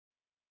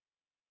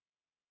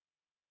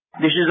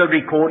This is a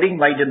recording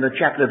made in the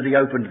chapel of the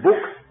Opened Book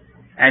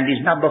and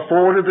is number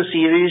 4 of the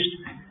series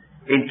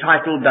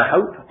entitled The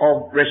Hope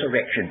of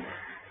Resurrection.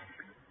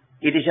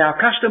 It is our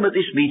custom at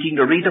this meeting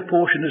to read a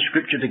portion of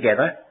Scripture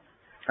together,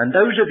 and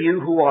those of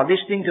you who are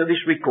listening to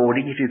this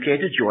recording, if you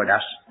care to join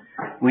us,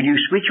 will you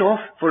switch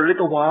off for a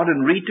little while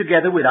and read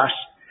together with us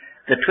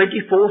the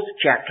 24th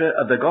chapter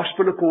of the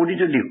Gospel according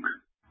to Luke.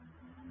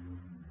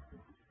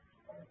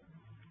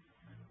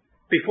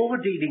 Before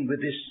dealing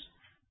with this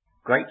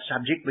great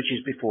subject which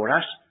is before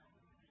us,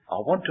 I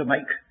want to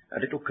make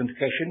a little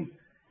confession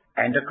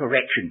and a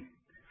correction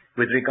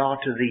with regard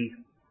to the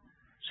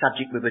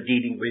subject we were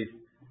dealing with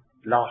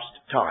last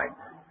time.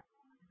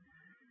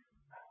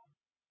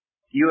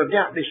 You have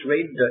doubtless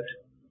read that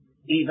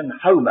even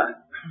Homer,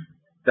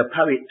 the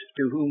poet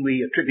to whom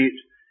we attribute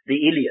the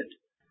Iliad,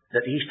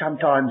 that he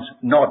sometimes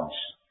nods.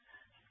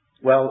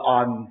 Well,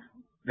 I'm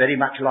very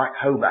much like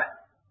Homer,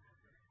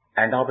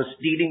 and I was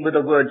dealing with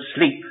the word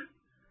sleep,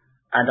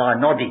 and I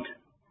nodded.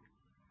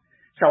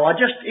 So I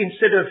just,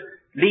 instead of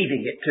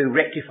leaving it to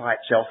rectify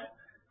itself,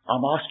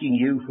 I'm asking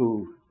you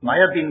who may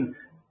have been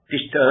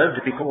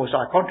disturbed because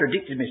I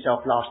contradicted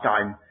myself last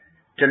time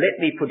to let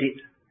me put it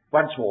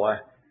once more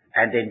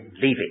and then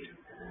leave it.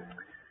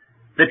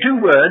 The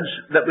two words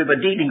that we were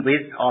dealing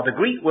with are the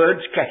Greek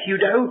words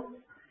kahudo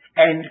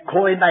and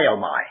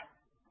koimeomai.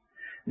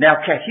 Now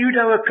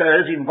kahudo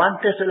occurs in 1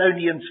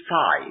 Thessalonians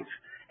 5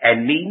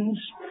 and means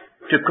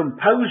to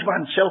compose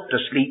oneself to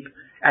sleep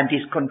and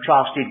is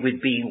contrasted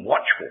with being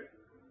watchful.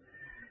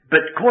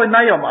 But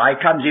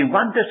koimeomai comes in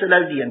 1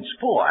 Thessalonians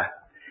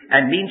 4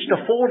 and means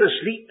to fall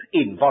asleep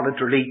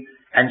involuntarily,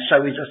 and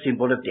so is a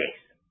symbol of death.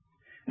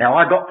 Now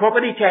I got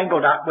properly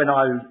tangled up when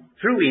I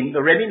threw in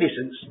the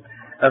reminiscence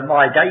of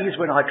my days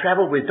when I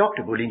travelled with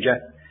Dr.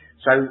 Bullinger,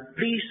 so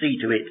please see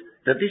to it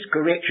that this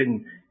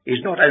correction is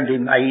not only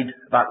made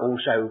but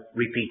also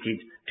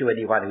repeated to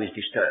anyone who is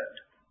disturbed.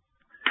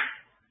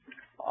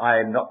 I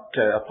am not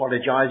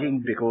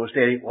apologising because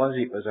there it was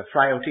a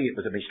frailty, it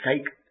was a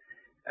mistake.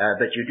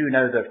 But you do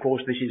know that, of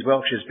course, Mrs.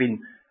 Welsh has been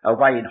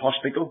away in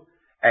hospital,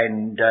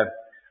 and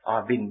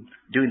I've been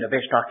doing the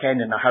best I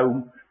can in the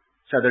home,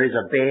 so there is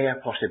a bare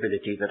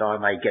possibility that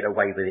I may get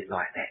away with it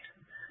like that,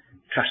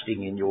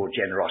 trusting in your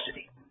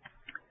generosity.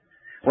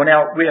 Well,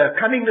 now, we are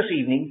coming this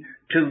evening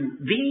to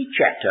the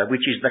chapter,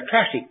 which is the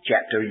classic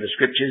chapter in the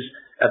Scriptures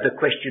of the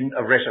question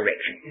of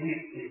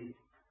resurrection.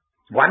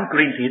 1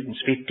 Corinthians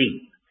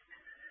 15.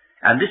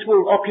 And this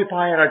will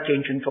occupy our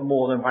attention for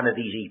more than one of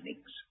these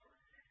evenings,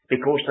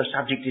 because the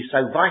subject is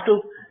so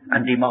vital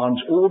and demands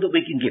all that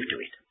we can give to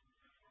it.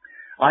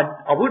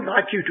 I would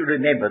like you to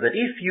remember that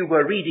if you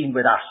were reading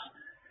with us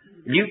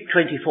Luke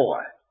 24,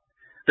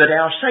 that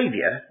our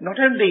Saviour not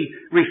only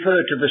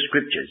referred to the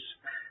Scriptures,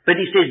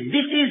 but he says,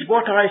 "This is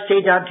what I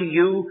said unto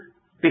you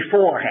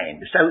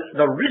beforehand." So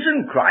the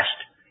risen Christ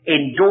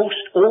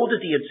endorsed all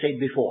that he had said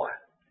before.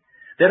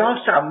 There are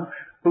some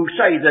who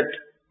say that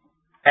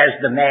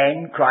as the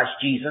man, Christ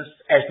Jesus,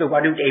 as the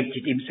one who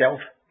emptied himself,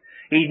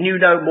 he knew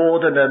no more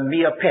than a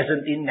mere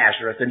peasant in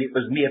Nazareth, and it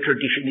was mere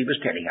tradition he was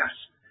telling us.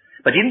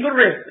 But in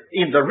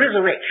the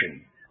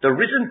resurrection, the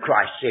risen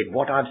Christ said,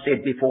 "What I've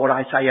said before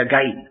I say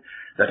again,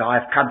 that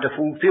I've come to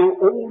fulfill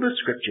all the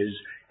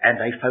Scriptures," and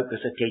they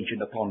focus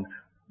attention upon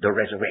the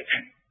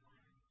resurrection.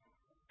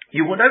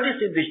 You will notice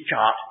in this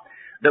chart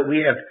that we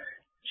have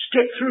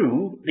stepped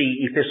through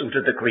the epistle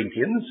to the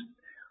Corinthians.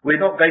 We're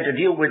not going to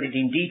deal with it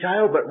in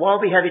detail, but while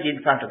we have it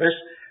in front of us,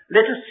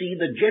 let us see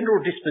the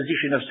general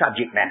disposition of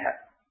subject matter.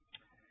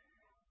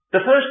 The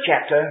first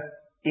chapter,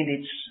 in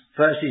its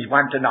verses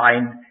 1 to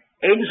 9,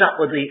 ends up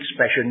with the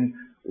expression,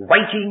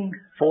 "waiting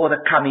for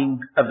the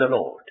coming of the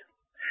Lord."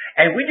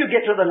 And when you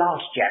get to the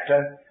last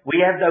chapter,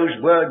 we have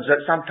those words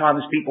that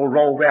sometimes people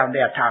roll round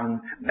their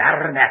tongue,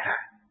 Maranatha.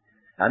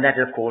 And that,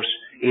 of course,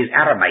 is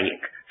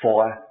Aramaic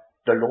for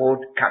 "the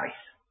Lord cometh."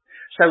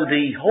 So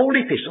the whole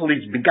epistle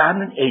is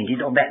begun and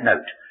ended on that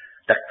note,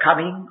 the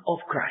coming of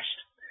Christ.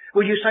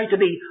 Well, you say to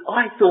me,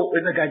 "I thought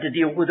we were going to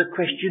deal with the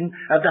question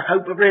of the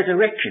hope of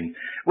resurrection."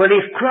 Well,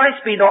 if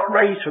Christ be not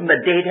raised from the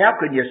dead, how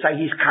can you say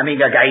he's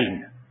coming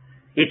again?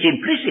 It's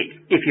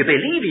implicit. If you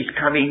believe he's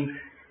coming,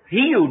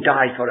 he who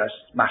died for us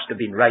must have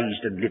been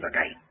raised and live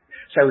again.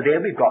 So there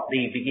we've got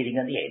the beginning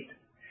and the end.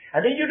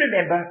 And then you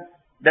remember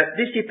that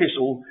this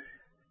epistle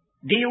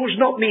deals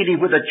not merely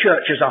with the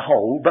church as a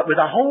whole, but with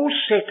a whole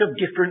set of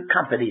different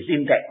companies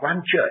in that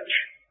one church.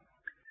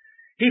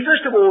 He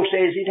first of all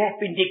says, "It hath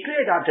been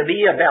declared unto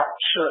me about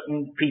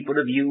certain people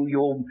of you,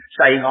 you're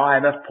saying, I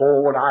am of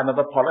Paul, I am of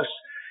Apollos."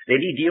 Then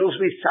he deals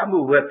with some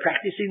who were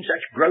practicing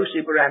such gross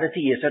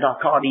immorality, he said, "I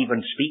can't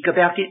even speak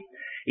about it."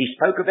 He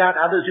spoke about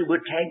others who were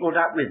tangled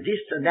up with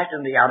this and that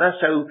and the other.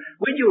 So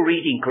when you're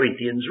reading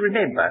Corinthians,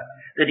 remember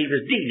that he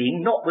was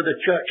dealing not with the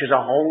church as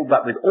a whole,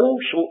 but with all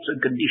sorts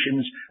of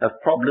conditions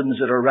of problems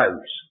that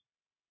arose.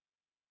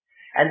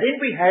 And then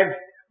we have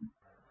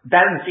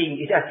balancing,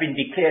 "It hath been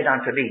declared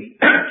unto me."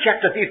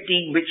 Chapter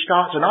 15, which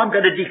starts, "And I'm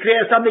going to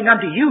declare something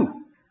unto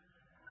you."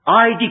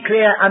 I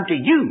declare unto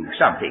you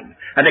something.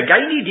 And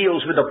again he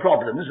deals with the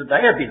problems that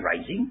they have been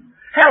raising.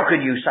 How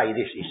can you say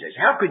this, he says.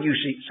 How can you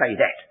say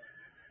that?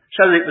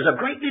 So it was a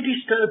greatly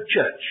disturbed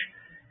church.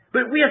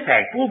 But we are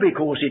thankful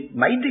because it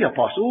made the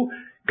apostle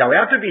go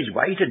out of his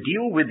way to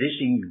deal with this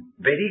in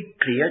very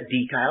clear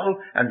detail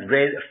and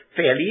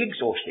fairly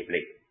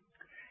exhaustively.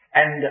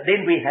 And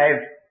then we have,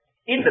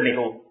 in the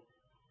middle,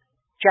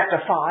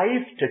 chapter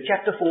 5 to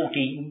chapter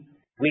 14,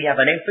 we have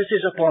an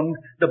emphasis upon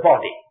the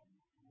body.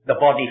 The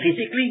body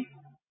physically,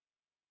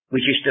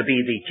 which is to be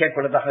the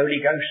temple of the Holy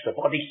Ghost, the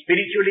body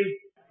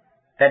spiritually,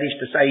 that is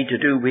to say, to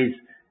do with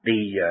the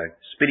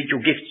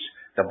spiritual gifts,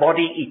 the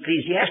body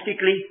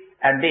ecclesiastically,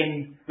 and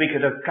then we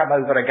could have come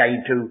over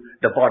again to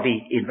the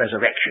body in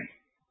resurrection,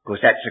 because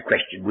that's the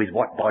question, with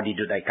what body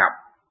do they come?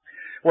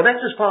 Well,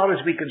 that's as far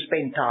as we can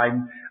spend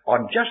time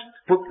on just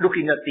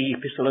looking at the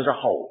epistle as a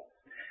whole.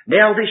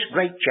 Now this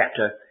great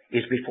chapter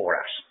is before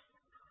us.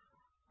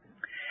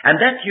 And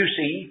that, you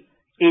see,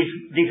 is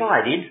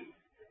divided.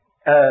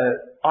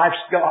 I've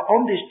got,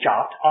 on this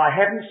chart, I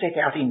haven't set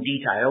out in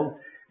detail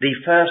the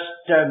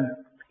first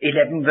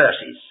 11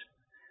 verses,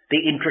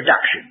 the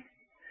introduction.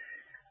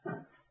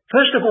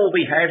 First of all,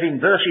 we have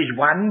in verses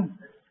 1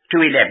 to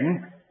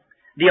 11,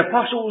 the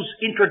apostle's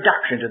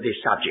introduction to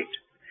this subject.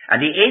 And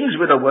he ends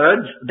with the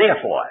words,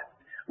 therefore,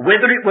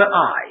 whether it were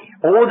I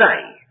or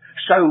they,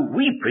 so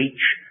we preach,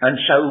 and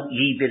so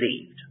ye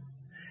believed.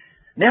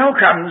 Now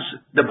comes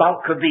the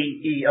bulk of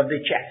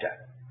the chapter.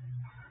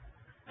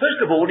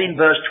 First of all, in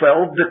verse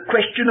 12, the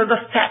question of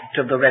the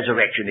fact of the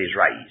resurrection is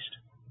raised.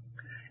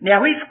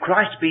 Now, if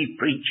Christ be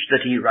preached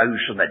that he rose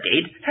from the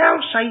dead,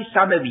 how say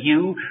some of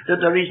you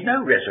that there is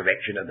no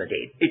resurrection of the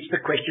dead? It's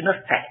the question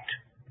of fact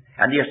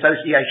and the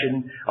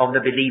association of the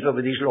believer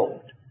with his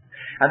Lord.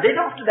 And then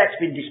after that's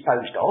been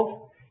disposed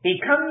of, he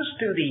comes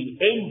to the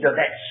end of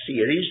that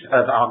series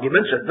of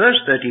arguments at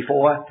verse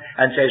 34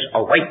 and says,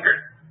 awake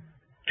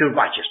to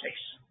righteousness.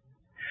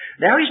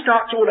 Now he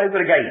starts all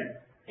over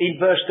again in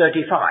verse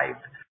 35.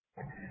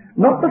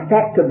 Not the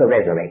fact of the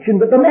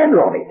resurrection, but the manner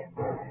of it.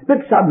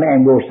 But some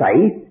man will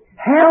say,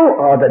 how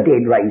are the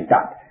dead raised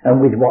up, and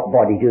with what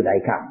body do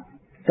they come?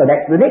 So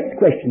that's the next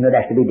question that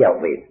has to be dealt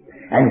with.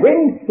 And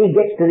when he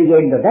gets to the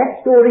end of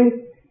that story,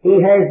 he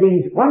has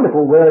these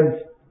wonderful words,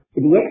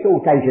 the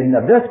exaltation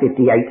of verse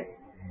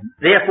 58,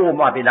 therefore,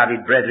 my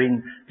beloved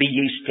brethren, be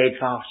ye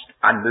steadfast,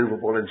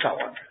 unmovable, and so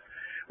on.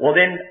 Well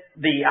then,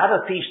 the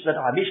other piece that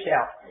I missed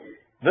out,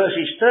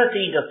 verses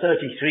 13 to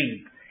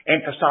 33,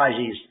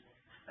 emphasizes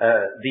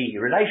the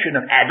relation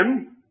of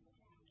Adam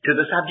to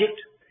the subject,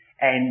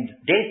 and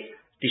death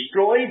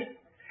destroyed,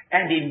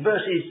 and in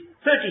verses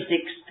 36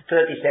 to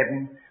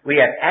 37,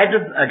 we have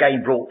Adam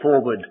again brought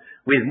forward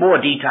with more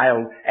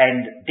detail,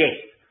 and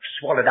death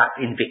swallowed up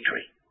in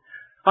victory.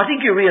 I think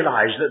you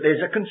realize that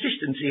there's a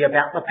consistency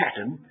about the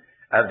pattern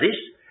of this,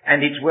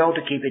 and it's well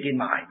to keep it in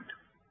mind.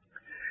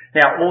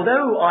 Now,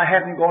 although I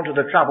haven't gone to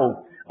the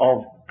trouble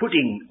of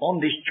putting on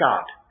this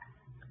chart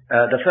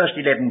the first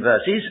 11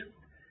 verses,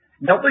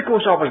 not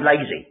because I was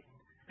lazy,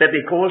 but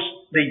because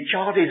the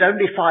chart is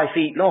only 5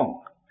 feet long.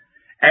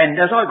 And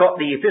as I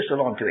got the epistle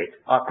onto it,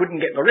 I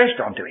couldn't get the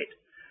rest onto it.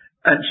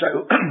 And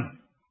so,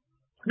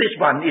 this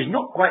one is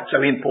not quite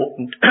so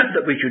important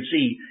that we should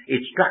see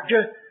its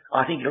structure.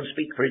 I think it'll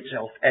speak for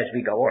itself as we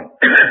go on.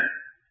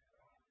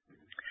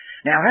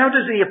 Now, how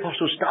does the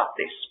apostle start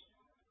this?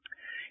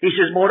 He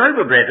says,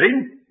 moreover,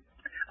 brethren,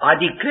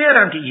 I declare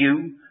unto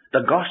you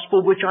the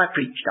gospel which I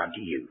preached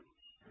unto you.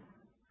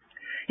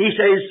 He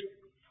says,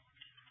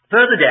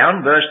 further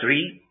down, verse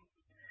 3,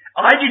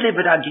 I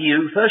delivered unto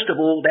you, first of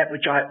all, that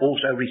which I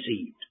also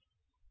received.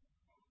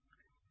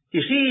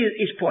 You see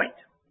his point.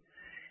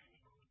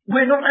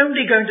 We're not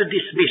only going to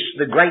dismiss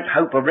the great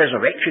hope of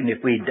resurrection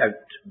if we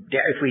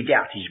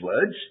doubt his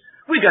words,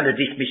 we're going to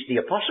dismiss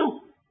the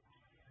apostle.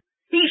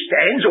 He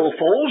stands or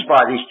falls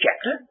by this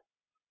chapter.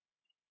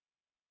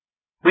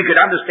 We could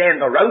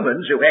understand the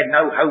Romans who had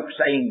no hope,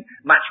 saying,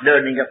 much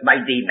learning hath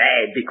made thee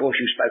mad because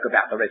you spoke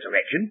about the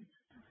resurrection.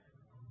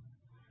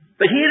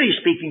 But here he's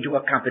speaking to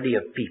a company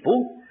of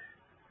people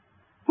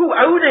who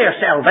owe their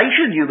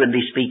salvation,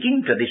 humanly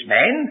speaking, to this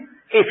man.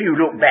 If you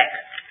look back,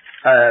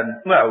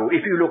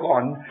 if you look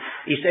on,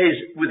 he says,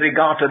 with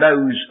regard to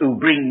those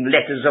who bring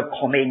letters of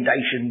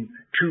commendation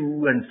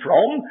to and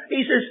from,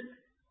 he says,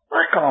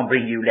 I can't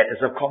bring you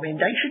letters of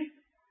commendation,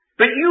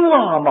 but you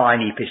are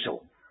mine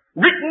epistle,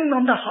 written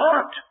on the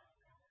heart.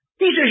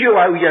 He says you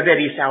owe your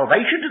very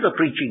salvation to the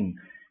preaching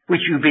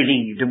which you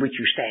believed and which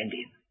you stand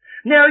in.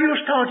 Now you're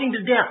starting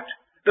to doubt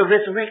the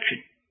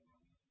resurrection.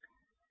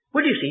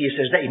 Well, you see, he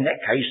says that in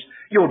that case,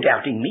 you're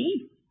doubting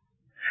me.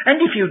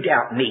 And if you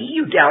doubt me,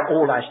 you doubt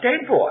all I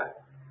stand for.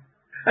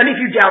 And if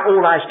you doubt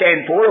all I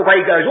stand for,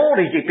 away goes all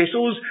his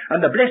epistles and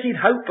the blessed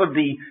hope of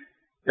the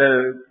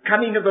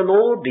coming of the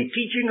Lord, the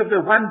teaching of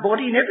the one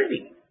body and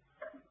everything.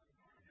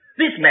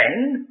 This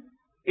man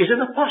is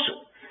an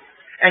apostle.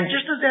 And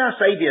just as our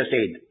Saviour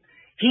said,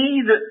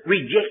 he that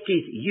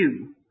rejecteth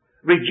you,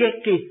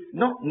 rejecteth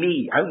not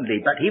me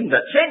only, but him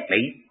that sent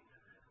me.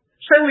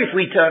 So if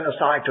we turn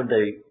aside from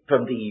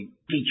the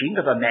teaching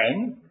of a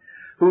man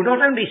who not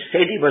only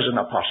said he was an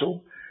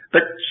apostle,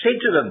 but said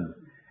to them,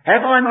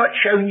 have I not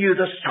shown you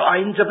the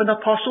signs of an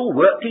apostle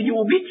worked in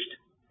your midst?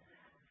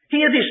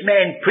 Here this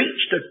man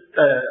preached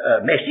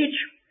a message,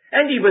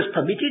 and he was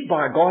permitted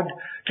by God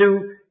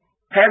to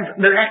have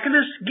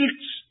miraculous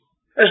gifts,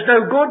 as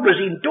though God was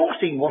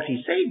endorsing what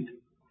he said.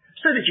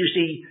 So that you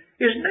see,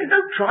 there's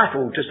no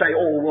trifle to say,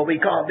 oh, well, we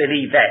can't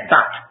believe that,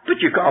 but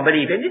you can't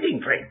believe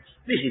anything, friends.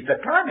 This is the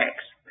climax.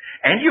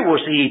 And you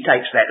will see he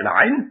takes that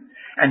line,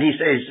 and he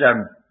says,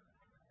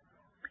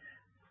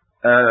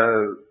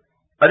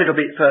 a little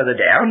bit further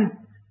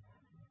down,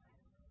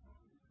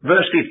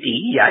 verse 15,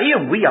 yea,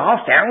 and we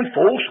are found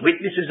false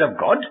witnesses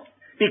of God,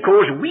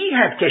 because we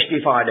have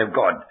testified of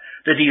God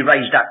that he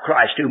raised up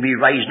Christ, whom he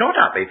raised not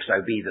up, if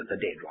so be that the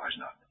dead rise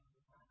not.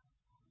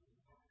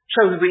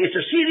 So it's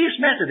a serious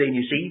matter then,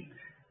 you see,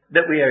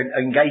 that we are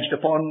engaged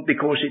upon,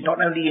 because it not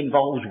only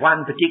involves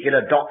one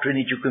particular doctrine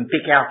that you can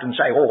pick out and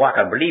say, oh, I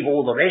can believe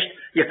all the rest.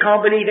 You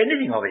can't believe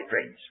anything of it,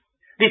 friends.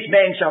 This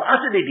man so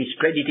utterly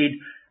discredited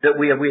that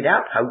we are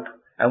without hope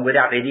and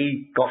without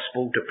any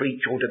gospel to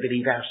preach or to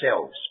believe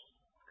ourselves.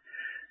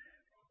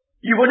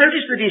 You will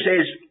notice that he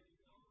says,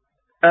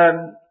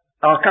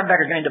 I'll come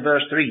back again to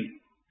verse 3.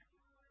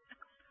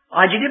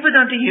 I delivered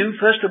unto you,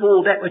 first of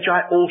all, that which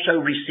I also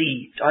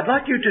received. I'd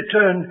like you to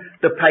turn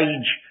the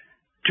page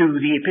to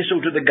the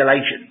epistle to the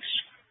Galatians.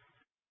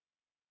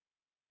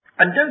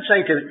 And don't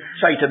say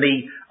to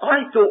me,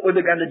 I thought we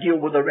were going to deal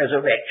with the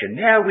resurrection.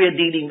 Now we're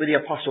dealing with the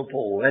Apostle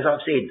Paul. As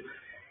I've said,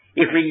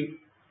 if we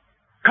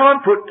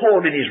can't put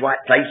Paul in his right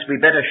place,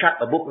 we better shut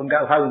the book and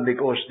go home,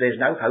 because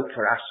there's no hope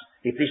for us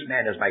if this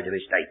man has made a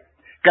mistake.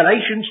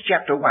 Galatians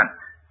chapter 1,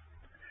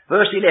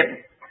 verse 11.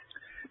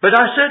 But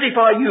I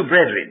certify you,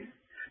 brethren,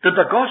 that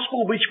the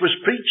gospel which was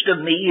preached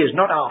of me is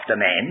not after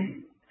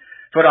man,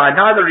 for I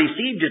neither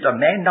received it of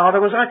man, neither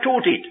was I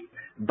taught it,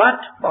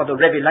 but by the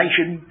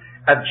revelation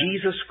of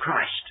Jesus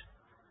Christ.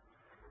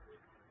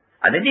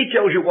 And then he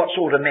tells you what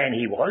sort of man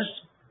he was,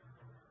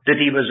 that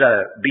he was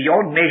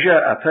beyond measure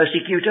a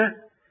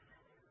persecutor.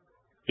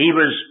 He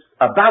was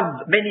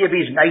above many of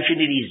his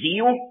nation in his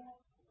zeal.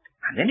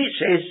 And then it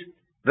says,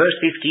 verse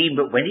 15,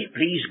 but when it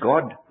pleased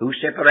God, who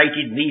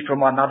separated me from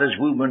my mother's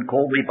womb and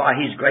called me by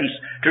his grace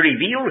to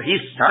reveal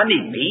his Son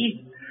in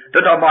me,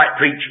 that I might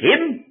preach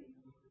him.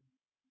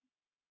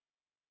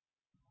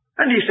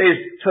 And he says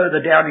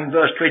further down in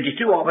verse 22,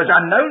 I was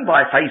unknown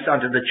by face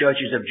unto the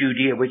churches of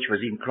Judea which were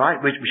in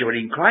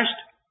Christ,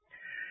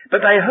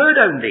 but they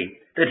heard only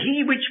that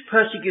he which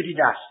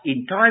persecuted us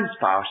in times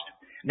past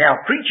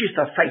now preacheth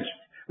the faith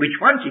which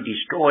once he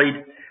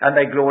destroyed, and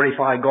they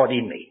glorify God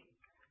in me.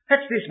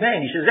 That's this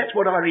man. He says, that's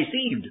what I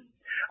received.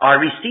 I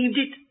received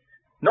it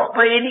not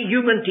by any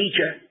human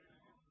teacher.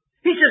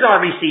 He says,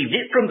 I received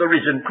it from the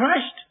risen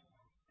Christ.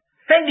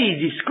 And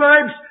he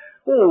describes,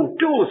 2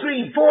 or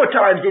 3, 4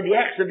 times in the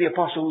Acts of the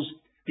Apostles,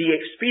 the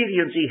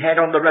experience he had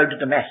on the road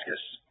to Damascus.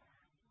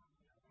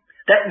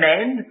 That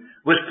man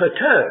was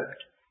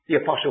perturbed, the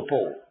Apostle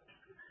Paul.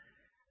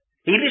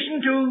 He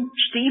listened to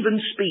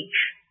Stephen's speech.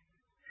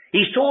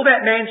 He saw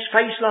that man's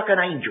face like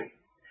an angel.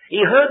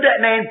 He heard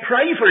that man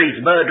pray for his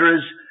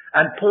murderers,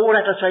 and Paul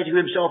had to say to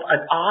himself,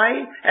 and I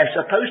am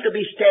supposed to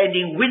be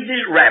standing with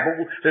this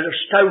rabble that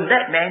have stoned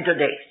that man to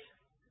death.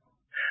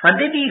 And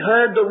then he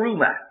heard the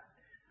rumour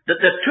that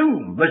the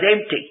tomb was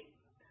empty.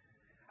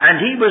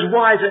 And he was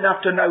wise enough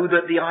to know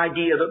that the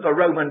idea that the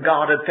Roman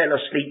guard had fell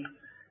asleep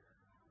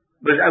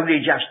was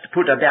only just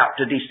put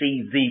about to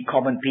deceive the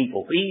common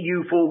people. He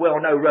knew full well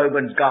no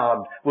Roman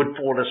guard would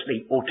fall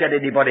asleep or tell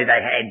anybody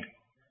they had.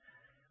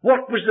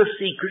 What was the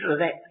secret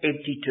of that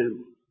empty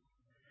tomb?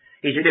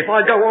 He said, if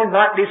I go on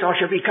like this, I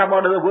shall become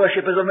one of the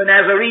worshippers of the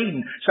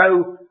Nazarene.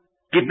 So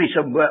give me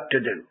some work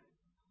to do.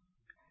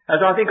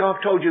 As I think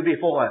I've told you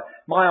before,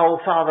 my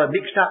old father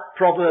mixed up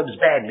proverbs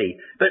badly,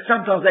 but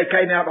sometimes they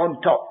came out on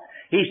top.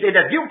 He said,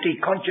 a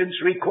guilty conscience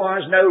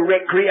requires no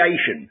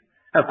recreation.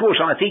 Of course,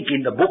 I think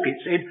in the book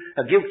it said,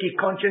 a guilty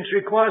conscience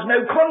requires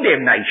no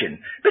condemnation.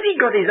 But he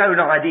got his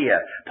own idea.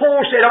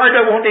 Paul said, I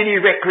don't want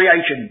any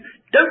recreation.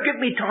 Don't give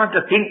me time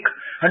to think.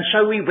 And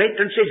so he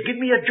went and says, give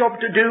me a job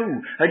to do.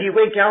 And he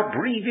went out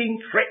breathing,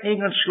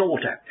 threatening and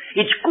slaughter.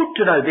 It's good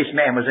to know this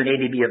man was an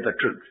enemy of the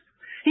truth.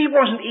 He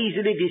wasn't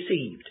easily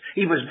deceived.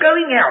 He was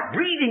going out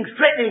breathing,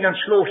 threatening and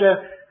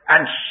slaughter,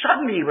 and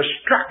suddenly he was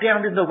struck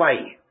down in the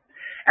way.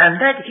 And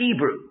that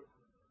Hebrew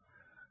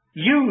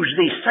used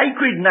the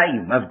sacred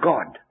name of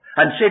God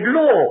and said,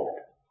 Lord,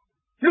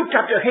 looked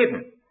up to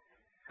heaven.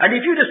 And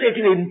if you'd have said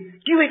to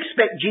him, do you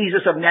expect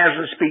Jesus of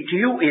Nazareth to speak to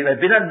you? He'd have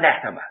been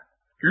anathema.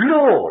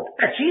 Lord,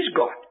 that's his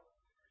God.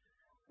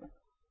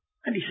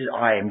 And he says,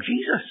 I am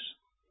Jesus.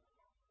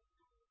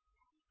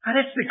 And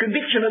that's the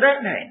conviction of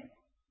that man.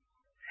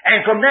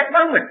 And from that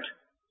moment,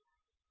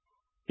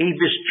 he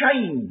was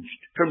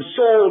changed from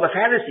Saul the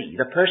Pharisee,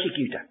 the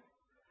persecutor,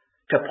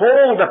 to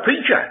Paul the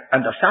preacher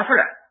and the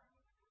sufferer.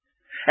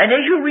 And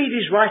as you read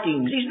his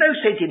writings, he's no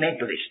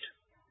sentimentalist.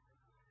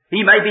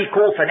 He may be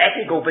called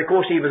fanatical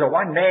because he was a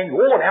one-man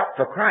all out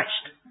for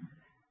Christ.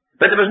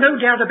 But there was no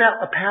doubt about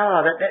the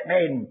power that that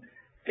man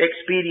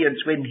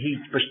experienced when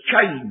he was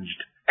changed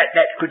at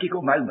that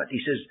critical moment. He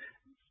says,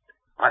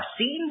 I've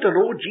seen the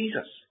Lord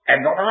Jesus.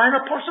 Am not I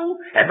an apostle?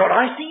 Have not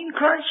I seen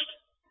Christ?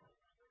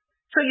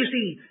 So you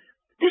see,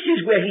 this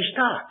is where he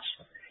starts.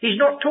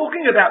 He's not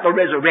talking about the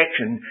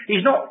resurrection.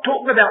 He's not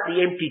talking about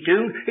the empty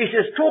tomb. He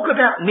says, talk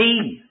about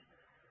me.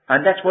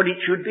 And that's what it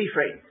should be,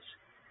 friends.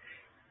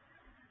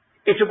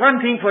 It's one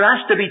thing for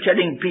us to be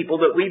telling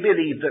people that we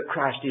believe that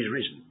Christ is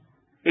risen.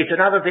 It's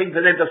another thing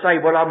for them to say,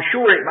 well, I'm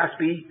sure it must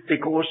be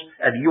because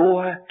of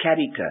your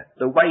character,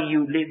 the way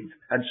you live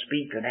and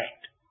speak and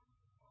act.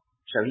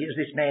 So here's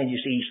this man,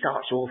 you see, he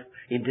starts off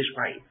in this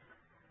way.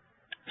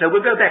 So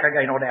we'll go back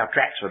again on our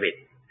tracks for a bit.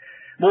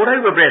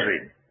 Moreover,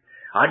 brethren,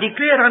 I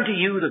declare unto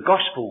you the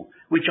gospel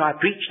which I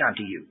preached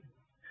unto you,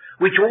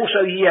 which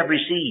also ye have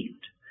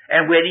received,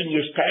 and wherein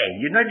ye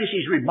stand. You notice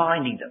he's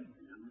reminding them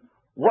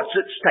what's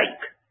at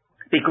stake.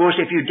 Because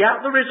if you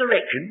doubt the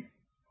resurrection,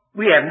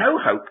 we have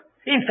no hope.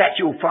 In fact,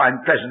 you'll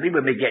find presently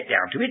when we get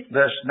down to it,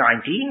 verse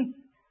 19,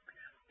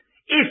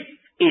 if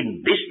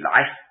in this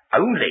life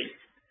only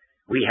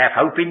we have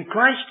hope in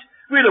Christ,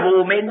 we're of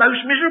all men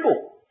most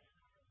miserable.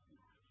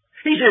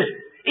 He says,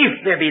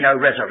 if there be no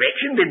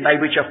resurrection, then they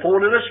which have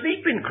fallen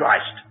asleep in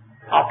Christ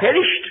are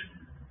perished.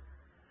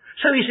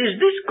 So he says,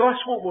 this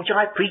gospel which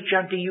I preach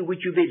unto you,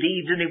 which you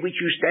believed and in which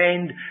you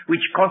stand,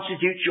 which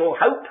constitutes your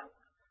hope,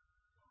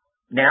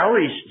 now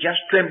is just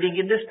trembling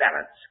in this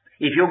balance.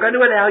 If you're going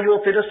to allow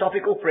your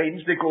philosophical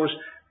friends, because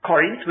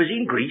Corinth was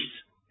in Greece,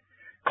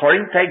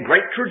 Corinth had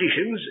great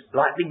traditions,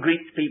 like the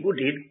Greek people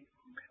did,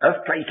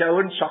 of Plato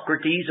and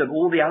Socrates and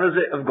all the others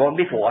that have gone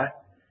before.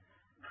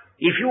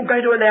 If you're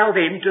going to allow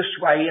them to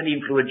sway and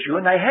influence you,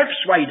 and they have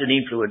swayed and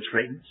influenced,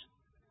 friends,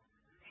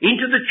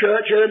 into the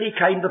church early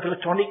came the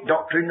Platonic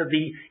doctrine of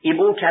the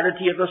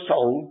immortality of the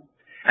soul,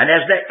 and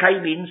as that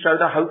came in,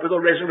 so the hope of the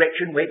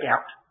resurrection went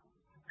out.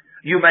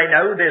 You may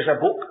know there's a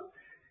book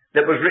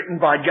that was written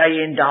by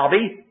J.N.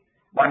 Darby,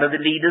 one of the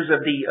leaders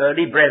of the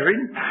early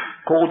brethren,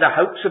 called The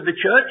Hopes of the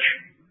Church.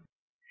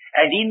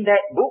 And in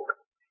that book,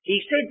 he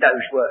said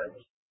those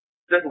words,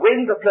 that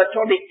when the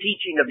Platonic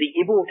teaching of the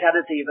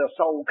immortality of the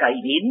soul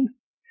came in,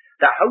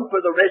 the hope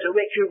of the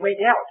resurrection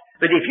went out.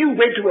 But if you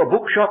went to a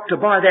bookshop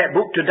to buy that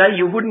book today,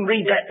 you wouldn't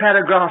read that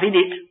paragraph in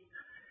it.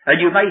 And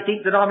you may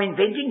think that I'm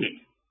inventing it.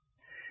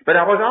 But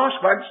I was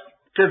asked once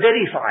to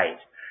verify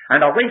it.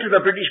 And I went to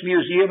the British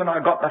Museum and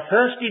I got the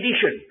first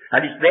edition,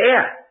 and it's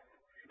there.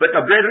 But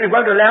the brethren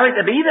won't allow it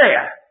to be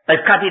there.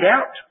 They've cut it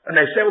out, and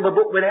they sell the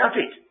book without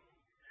it.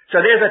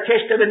 So there's a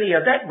testimony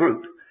of that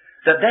group,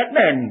 that that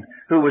man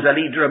who was a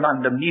leader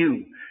among them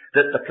knew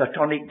that the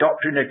Platonic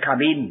doctrine had come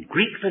in,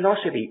 Greek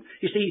philosophy.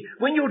 You see,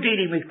 when you're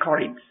dealing with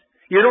Corinth,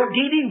 you're not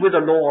dealing with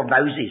the law of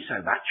Moses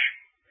so much.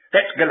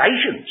 That's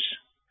Galatians.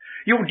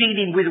 You're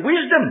dealing with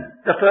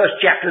wisdom. The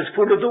first chapter's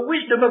full of the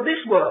wisdom of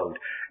this world.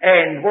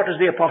 And what does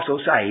the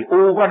apostle say?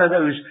 Or one of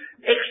those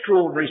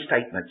extraordinary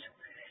statements.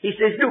 He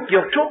says, look,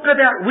 you're talking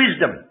about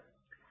wisdom.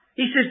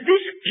 He says,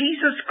 this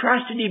Jesus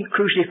Christ and him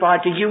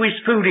crucified to you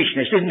is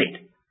foolishness, isn't it?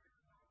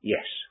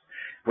 Yes.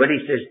 Well,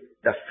 he says,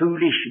 the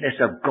foolishness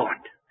of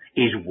God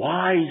is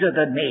wiser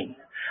than men.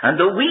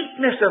 And the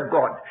weakness of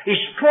God is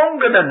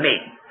stronger than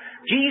men.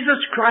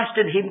 Jesus Christ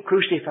and him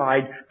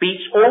crucified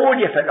beats all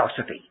your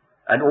philosophy.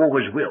 And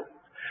always will.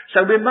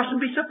 So we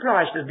mustn't be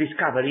surprised to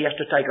discover he has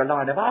to take a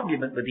line of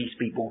argument with these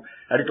people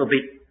a little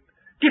bit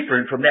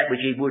different from that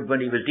which he would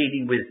when he was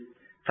dealing with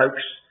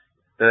folks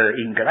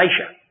in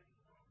Galatia.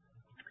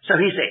 So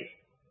he said,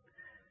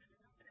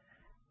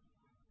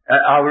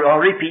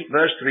 I'll repeat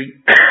verse 3.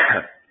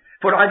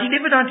 For I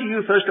delivered unto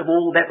you first of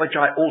all that which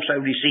I also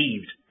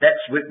received.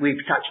 That's what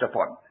we've touched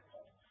upon.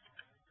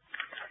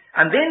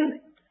 And then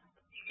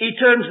he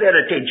turns their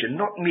attention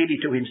not merely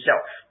to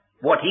himself,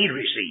 what he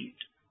received.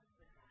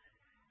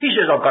 He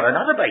says, I've got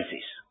another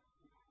basis.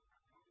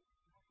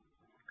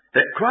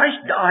 That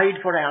Christ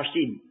died for our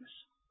sins,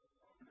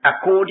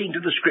 according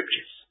to the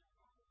Scriptures.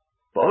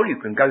 Well,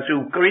 you can go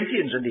through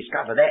Corinthians and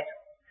discover that.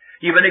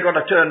 You've only got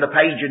to turn the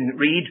page and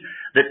read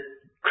that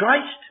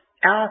Christ,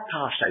 our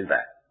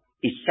Passover,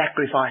 is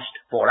sacrificed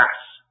for us.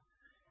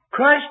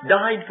 Christ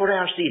died for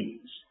our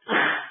sins,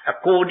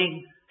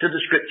 according to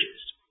the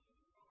Scriptures.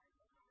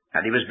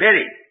 And he was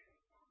buried.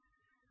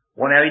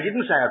 Well, now, he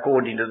didn't say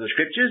according to the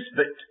Scriptures,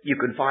 but you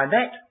can find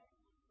that.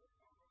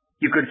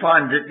 You can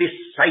find that this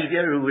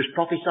Saviour who was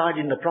prophesied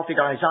in the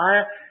prophet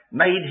Isaiah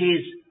made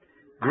his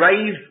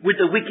grave with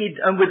the wicked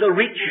and with the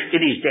rich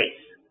in his death.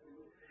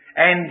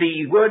 And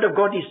the Word of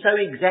God is so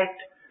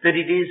exact that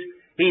it is,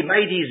 he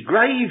made his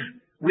grave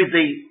with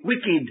the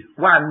wicked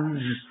ones,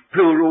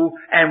 plural,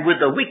 and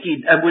with the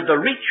wicked and with the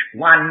rich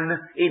one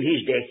in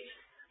his death.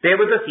 There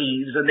were the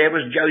thieves, and there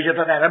was Joseph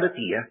of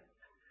Arimathea.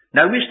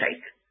 No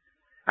mistake.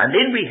 And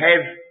then we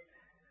have,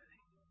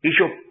 he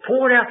shall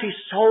pour out his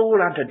soul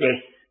unto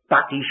death,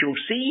 but he shall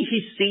see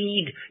his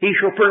seed, he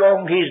shall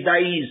prolong his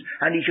days,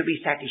 and he shall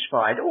be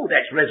satisfied. Oh,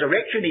 that's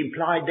resurrection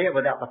implied there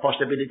without the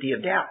possibility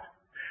of doubt.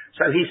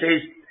 So he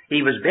says,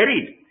 he was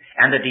buried,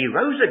 and that he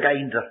rose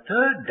again the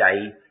third day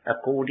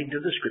according to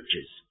the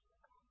Scriptures.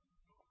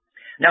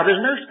 Now,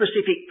 there's no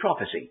specific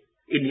prophecy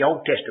in the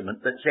Old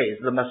Testament that says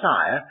the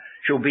Messiah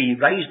shall be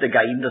raised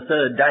again the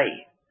third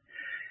day.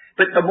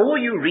 But the more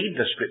you read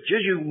the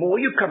Scriptures, the more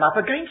you come up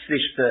against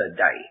this third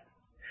day.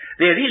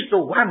 There is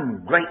the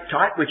one great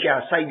type which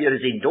our Saviour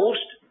has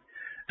endorsed,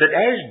 that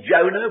as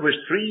Jonah was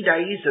 3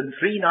 days and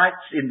 3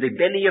 nights in the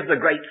belly of the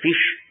great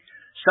fish,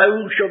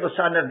 so shall the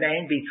Son of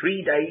Man be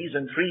 3 days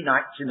and 3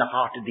 nights in the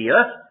heart of the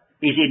earth.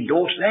 He's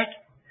endorsed that.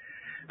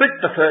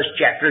 But the first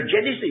chapter of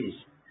Genesis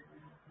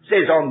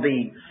says on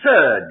the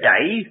third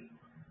day,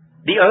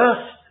 the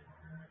earth,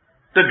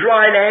 the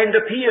dry land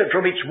appeared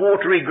from its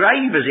watery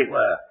grave, as it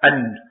were,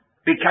 and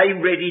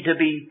became ready to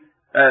be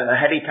a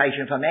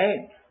habitation for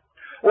man.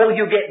 Or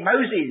you get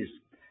Moses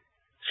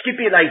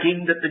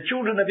stipulating that the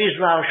children of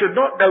Israel should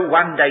not go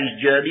 1 day's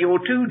journey or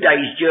 2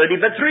 days'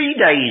 journey, but 3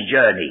 days'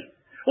 journey.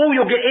 Or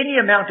you'll get any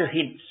amount of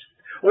hints.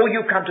 Or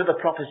you come to the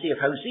prophecy of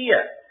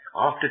Hosea.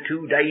 After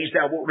 2 days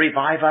thou wilt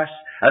revive us,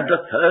 and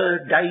the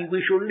third day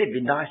we shall live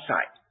in thy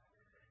sight.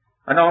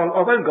 And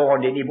I won't go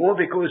on any more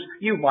because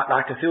you might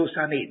like to fill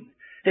some in.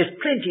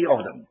 There's plenty of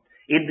them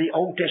in the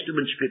Old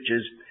Testament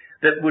Scriptures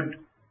that would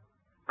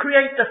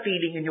create the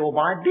feeling in your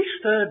mind, this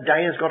third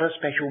day has got a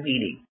special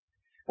meaning.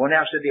 Well,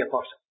 now, said the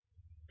Apostle,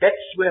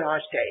 that's where I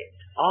stand.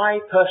 I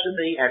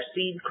personally have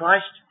seen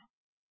Christ.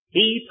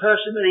 He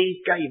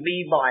personally gave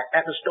me my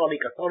apostolic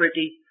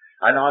authority,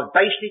 and I've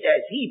based it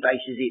as he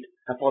bases it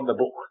upon the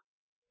book.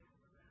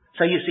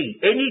 So you see,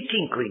 any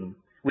tinkering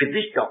with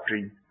this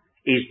doctrine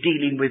is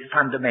dealing with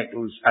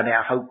fundamentals, and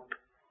our hope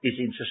is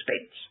in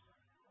suspense.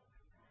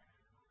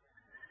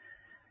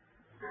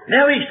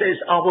 Now he says,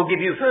 I will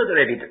give you further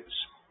evidence.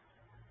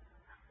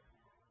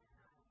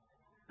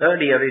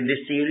 Earlier in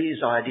this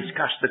series I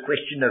discussed the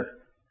question of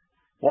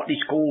what is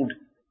called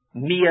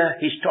mere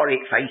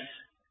historic faith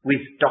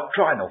with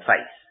doctrinal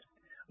faith.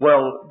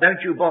 Well,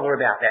 don't you bother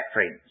about that,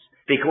 friends,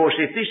 because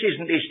if this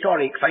isn't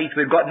historic faith,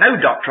 we've got no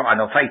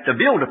doctrinal faith to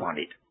build upon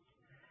it.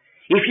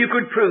 If you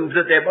could prove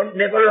that there was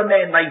never a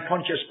man named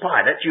Pontius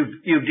Pilate,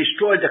 you've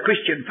destroyed the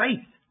Christian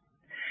faith.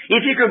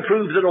 If you can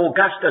prove that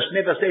Augustus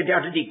never sent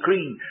out a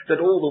decree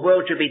that all the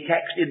world should be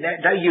taxed in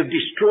that day, you've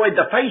destroyed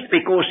the faith,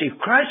 because if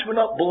Christ were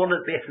not born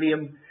at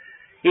Bethlehem,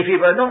 if he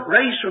were not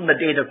raised from the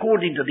dead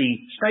according to the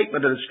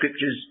statement of the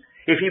Scriptures,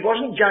 if he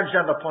wasn't judged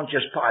under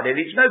Pontius Pilate,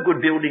 it's no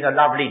good building a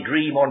lovely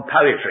dream on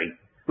poetry.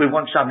 We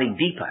want something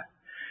deeper.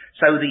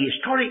 So the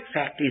historic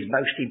fact is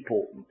most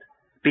important.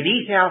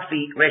 Beneath our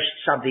feet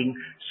rests something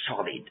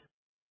solid.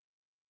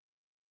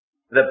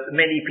 The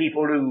many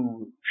people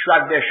who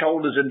shrug their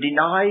shoulders and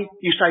deny,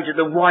 you say to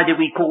them, why do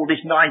we call this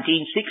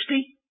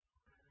 1960?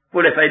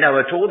 Well, if they know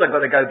at all, they've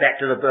got to go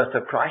back to the birth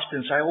of Christ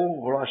and say,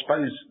 oh, well, I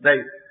suppose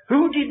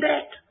who did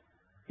that?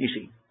 You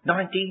see,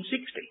 1960.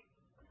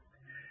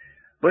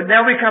 But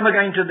now we come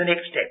again to the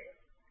next step.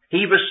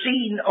 He was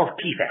seen of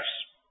Cephas.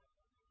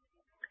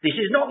 This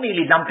is not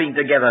merely lumping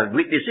together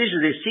witnesses,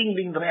 it is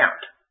singling them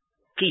out.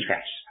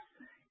 Cephas.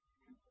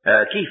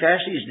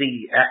 Cephas is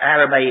the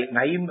Aramaic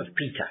name of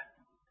Peter.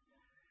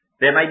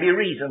 There may be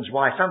reasons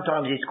why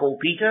sometimes it's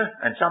called Peter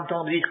and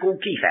sometimes it's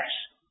called Cephas.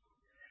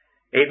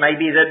 It may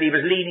be that he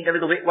was leaning a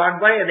little bit one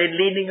way and then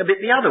leaning a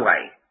bit the other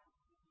way.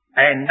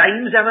 And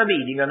names have a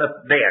meaning and a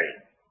bearing.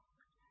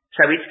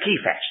 So it's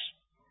Cephas.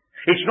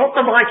 It's not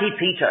the mighty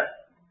Peter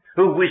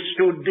who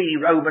withstood the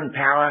Roman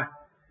power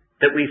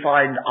that we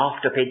find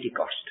after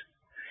Pentecost.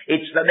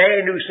 It's the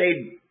man who said,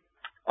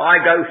 I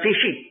go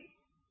fishing.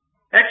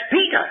 That's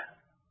Peter.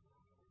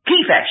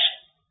 Cephas.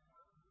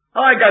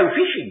 I go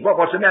fishing.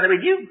 What's the matter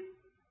with you?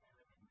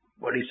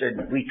 Well, he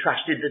said, we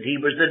trusted that he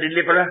was the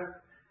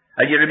deliverer.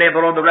 And you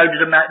remember on the road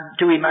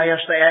to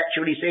Emmaus, they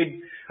actually said,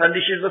 and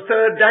this is the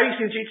third day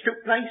since it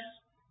took place.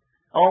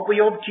 Aren't we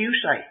of you,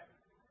 say?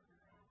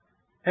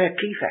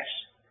 Cephas.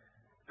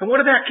 And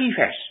what about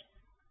Cephas?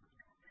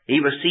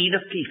 He was seen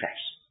of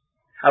Cephas.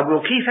 And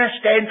will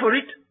Cephas stand for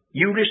it?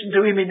 You listen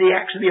to him in the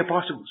Acts of the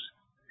Apostles.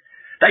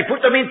 They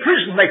put them in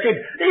prison. They said,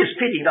 they're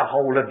filling the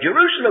whole of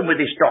Jerusalem with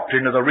this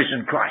doctrine of the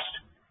risen Christ.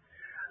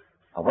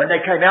 And when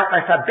they came out,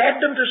 they forbade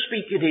them to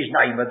speak in his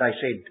name. And they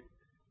said,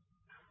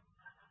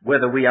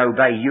 whether we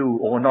obey you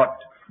or not,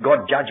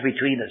 God judge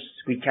between us.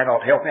 We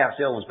cannot help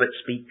ourselves but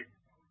speak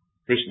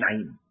this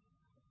name.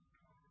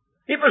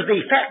 It was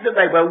the fact that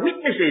they were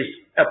witnesses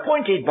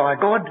appointed by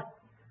God,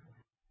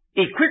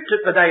 equipped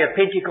at the day of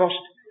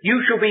Pentecost.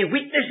 You shall be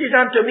witnesses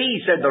unto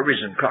me, said the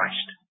risen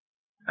Christ.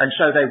 And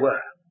so they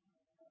were.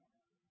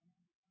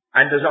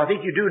 And as I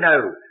think you do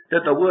know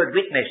that the word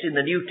witness in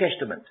the New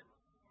Testament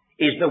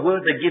is the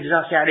word that gives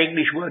us our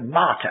English word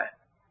martyr.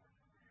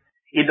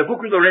 In the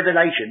book of the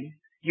Revelation,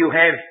 you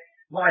have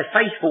my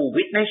faithful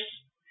witness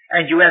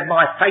and you have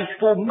my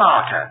faithful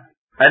martyr.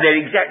 And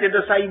they're exactly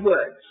the same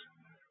words.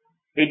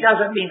 It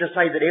doesn't mean to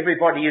say that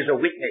everybody who's a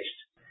witness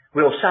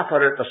will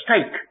suffer at the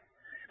stake.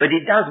 But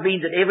it does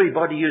mean that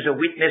everybody who's a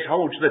witness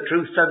holds the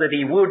truth so that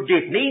he would,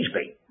 if needs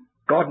be.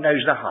 God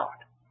knows the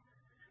heart.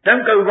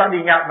 Don't go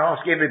running out and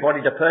ask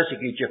everybody to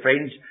persecute your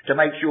friends to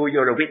make sure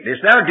you're a witness.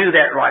 They'll do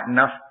that right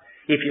enough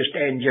if you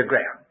stand your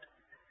ground.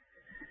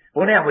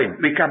 Well, now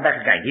we come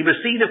back again. He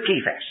was seen of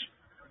Cephas,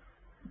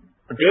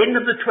 then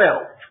of the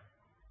 12.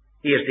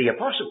 Here's the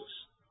apostles.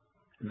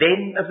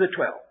 Then of the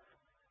 12.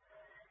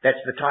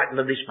 That's the title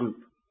of this group.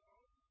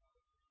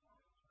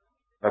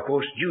 Of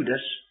course,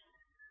 Judas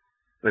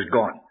was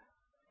gone.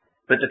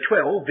 But the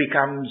 12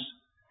 becomes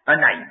a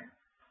name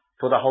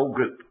for the whole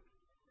group.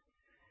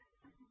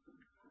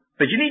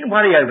 But you needn't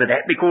worry over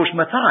that, because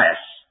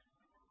Matthias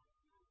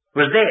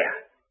was there.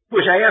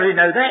 Well, say, how do you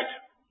know that?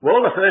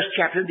 Well, the first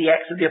chapter of the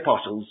Acts of the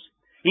Apostles,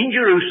 in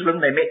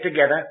Jerusalem, they met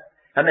together,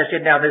 and they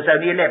said, now there's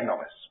only 11 of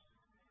us.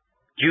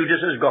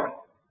 Judas has gone.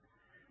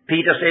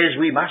 Peter says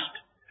we must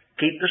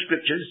keep the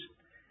scriptures.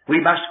 We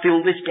must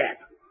fill this gap.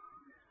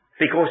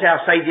 Because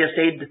our Saviour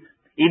said,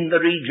 in the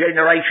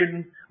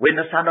regeneration, when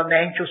the Son of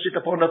Man shall sit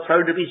upon the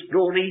throne of his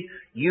glory,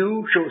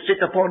 you shall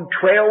sit upon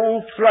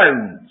 12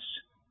 thrones.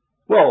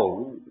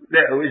 Well,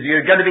 is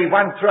there going to be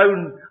one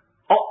throne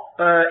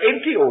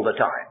empty all the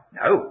time?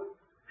 No.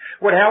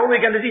 Well, how are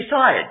we going to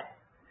decide?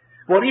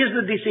 Well, here's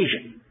the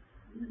decision.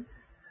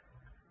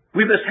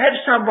 We must have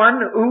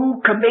someone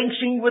who,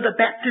 commencing with the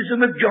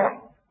baptism of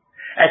John,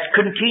 has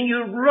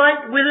continued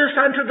right with us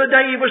unto the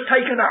day he was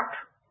taken up.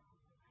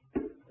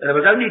 There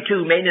was only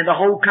 2 men in the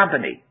whole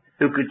company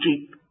who could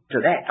keep to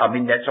that. I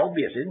mean, that's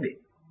obvious, isn't it?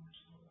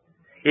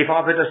 If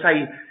I were to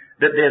say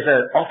that there's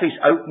an office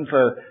open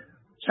for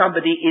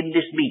somebody in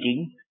this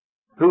meeting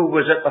who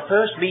was at the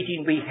first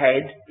meeting we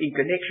had in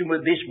connection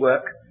with this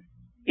work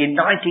in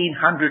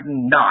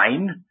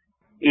 1909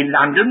 in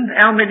London,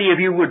 how many of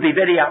you would be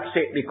very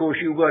upset because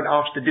you weren't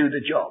asked to do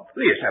the job?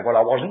 Well, you say, well,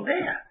 I wasn't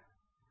there.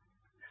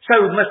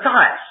 So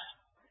Matthias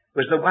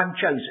was the one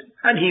chosen,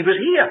 and he was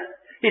here.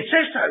 It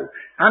says so,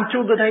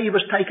 until the day he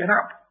was taken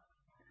up.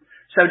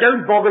 So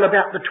don't boggle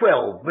about the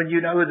 12 when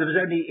you know there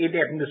was only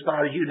 11 as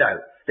far as you know.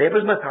 There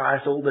was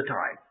Matthias all the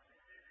time.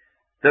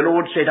 The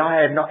Lord said,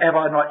 have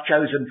I not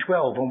chosen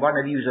 12, and one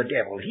of you is a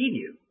devil? He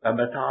knew. And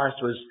Matthias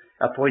was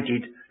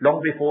appointed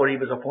long before he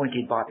was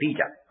appointed by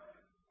Peter.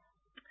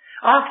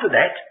 After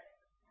that,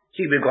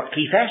 see, we've got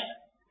Cephas,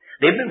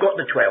 then we've got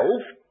the 12,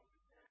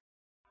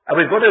 and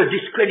we've got to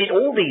discredit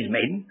all these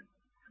men.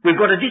 We've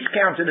got to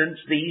discountenance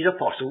these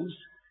apostles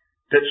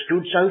that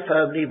stood so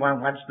firmly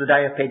once the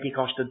day of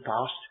Pentecost had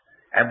passed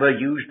and were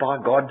used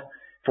by God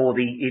for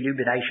the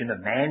illumination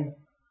of man.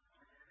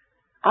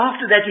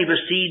 After that he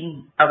was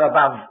seen of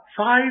above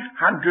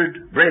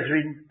 500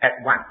 brethren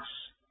at once.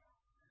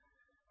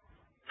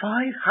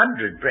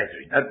 500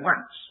 brethren at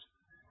once.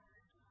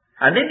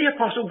 And then the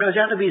apostle goes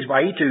out of his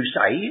way to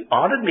say,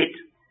 I'll admit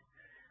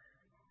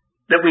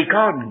that we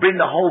can't bring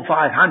the whole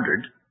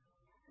 500,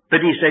 but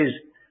he says,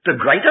 the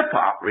greater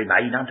part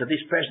remain unto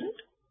this present.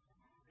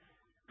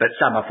 But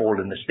some are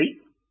fallen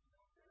asleep.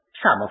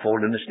 Some are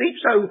fallen asleep.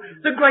 So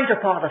the greater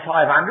part of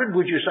 500,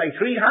 would you say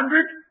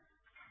 300?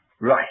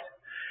 Right.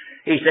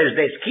 He says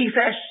there's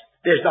Cephas,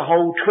 there's the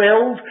whole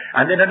 12,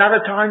 and then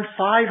another time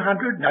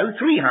 500, no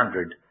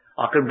 300.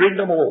 I can bring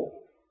them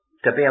all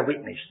to bear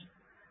witness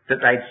that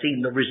they'd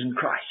seen the risen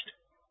Christ.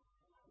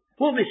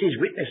 Well, this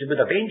is witnessing with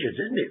a vengeance,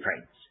 isn't it,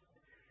 friends?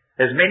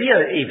 There's many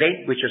an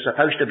event which is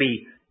supposed to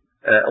be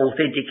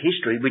authentic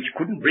history which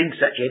couldn't bring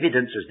such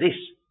evidence as this,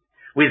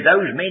 with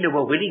those men who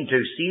were willing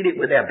to seal it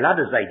with their blood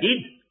as they did,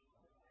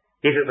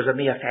 if it was a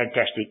mere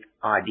fantastic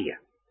idea.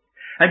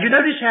 And you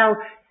notice how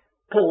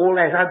Paul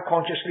has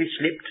unconsciously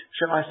slipped,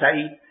 shall I say,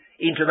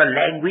 into the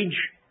language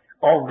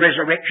of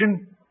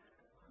resurrection.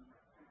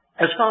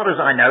 As far as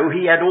I know,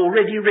 he had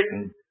already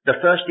written the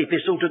first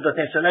epistle to the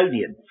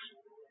Thessalonians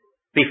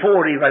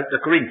before he wrote the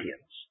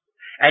Corinthians.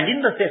 And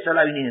in the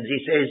Thessalonians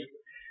he says,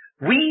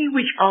 we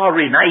which are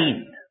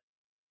remain,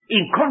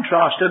 in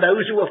contrast to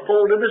those who have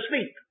fallen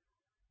asleep.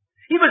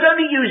 He was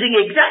only using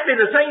exactly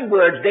the same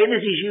words then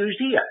as he's used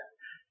here.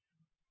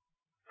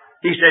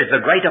 He says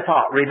the greater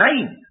part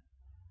remain,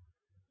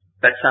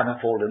 but some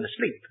have fallen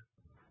asleep.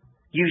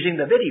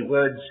 Using the very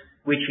words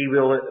which he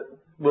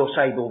will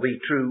say will be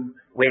true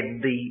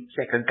when the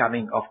second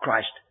coming of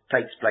Christ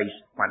takes place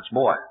once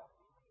more.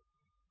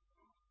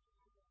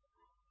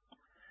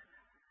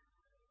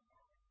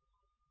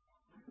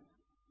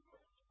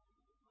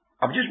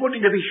 I'm just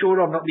wanting to be sure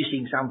I'm not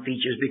missing some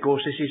features because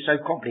this is so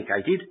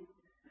complicated.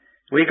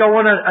 We go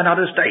on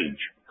another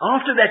stage.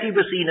 After that he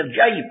was seen of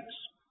James,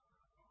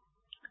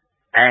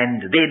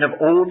 and then of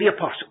all the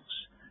apostles.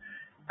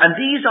 And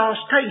these are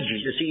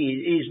stages. You see,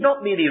 he's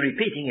not merely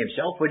repeating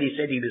himself when he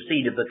said he was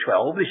seen of the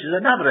 12. This is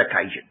another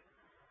occasion.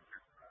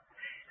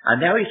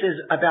 And now he says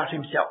about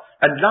himself,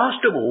 and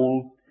last of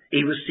all,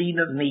 he was seen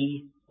of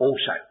me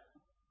also.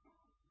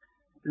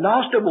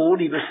 Last of all,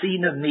 he was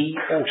seen of me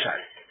also.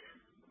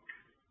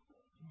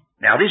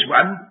 Now this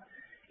one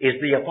is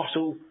the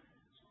apostle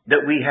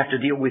that we have to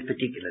deal with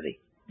particularly,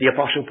 the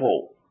Apostle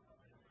Paul.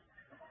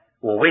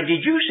 Well, when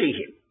did you see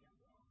him?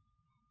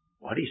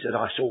 Well, he said,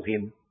 I saw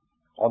him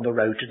on the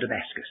road to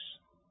Damascus.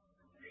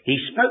 He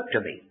spoke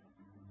to me.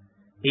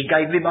 He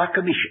gave me my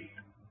commission.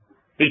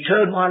 He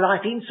turned my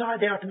life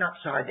inside out and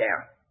upside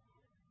down.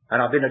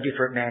 And I've been a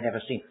different man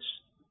ever since.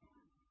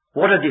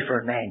 What a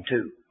different man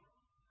too.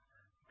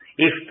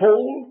 If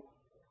Paul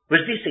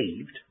was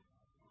deceived,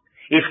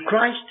 if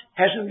Christ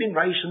hasn't been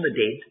raised from the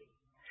dead,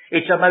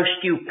 it's a most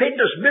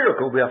stupendous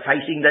miracle we are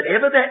facing that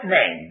ever that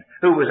man,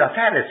 who was a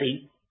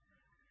Pharisee,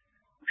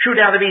 should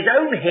out of his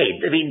own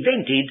head have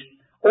invented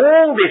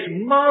all this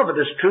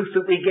marvellous truth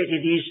that we get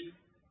in his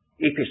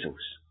epistles.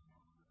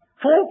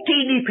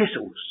 14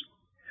 epistles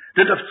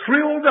that have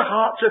thrilled the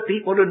hearts of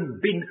people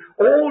and been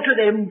all to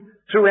them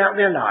throughout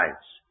their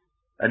lives.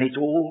 And it's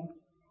all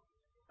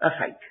a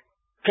fake.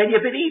 Can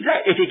you believe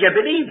that? If you can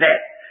believe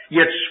that,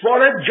 you'd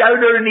swallow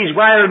Jonah and his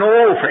whale and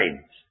all,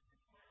 friends.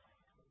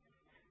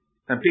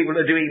 And people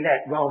are doing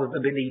that rather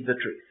than believe the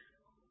truth.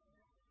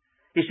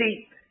 You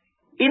see,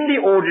 in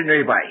the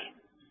ordinary way,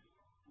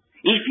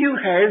 if you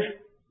have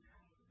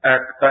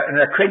an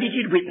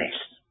accredited witness,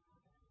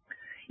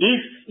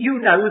 if you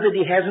know that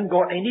he hasn't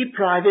got any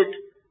private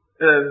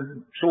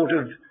sort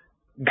of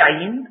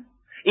gain,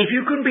 if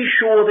you can be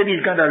sure that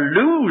he's going to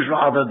lose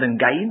rather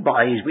than gain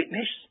by his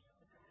witness,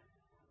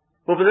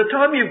 well, by the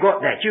time you've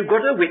got that, you've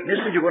got a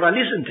witness that you've got to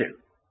listen to.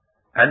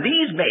 And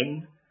these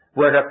men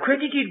were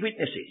accredited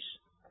witnesses.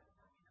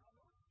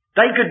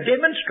 They could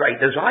demonstrate,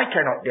 as I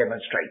cannot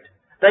demonstrate,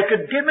 they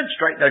could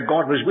demonstrate that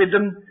God was with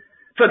them,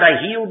 for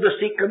they healed the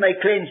sick and they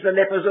cleansed the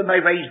lepers and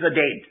they raised the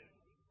dead.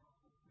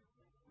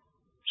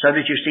 So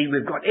that you see,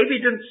 we've got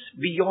evidence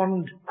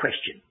beyond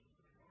question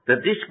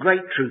that this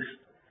great truth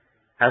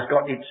has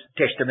got its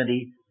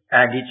testimony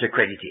and it's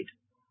accredited.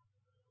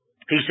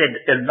 He said,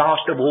 and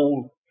last of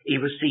all, he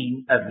was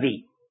seen of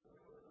me.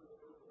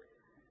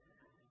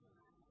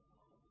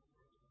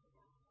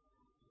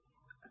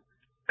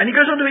 And he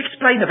goes on to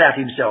explain about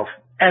himself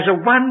as a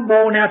one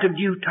born out of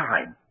due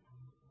time.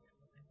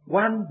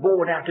 One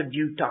born out of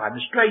due time.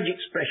 A strange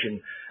expression,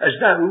 as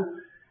though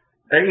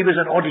he was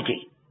an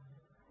oddity.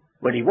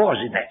 Well, he was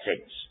in that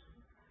sense.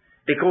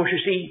 Because, you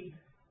see,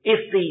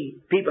 if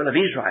the people of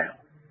Israel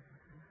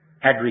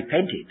had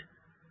repented,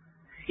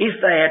 if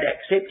they had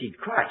accepted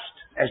Christ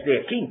as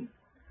their king,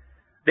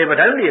 there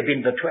would only have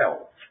been the 12.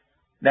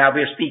 Now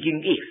we're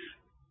speaking if.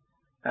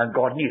 And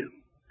God knew.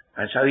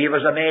 And so he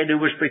was a man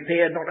who was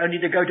prepared not only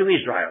to go to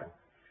Israel,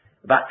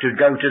 but to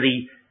go to the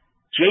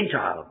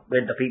Gentile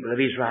when the people of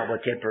Israel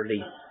were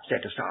temporarily set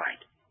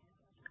aside.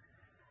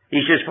 He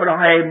says, for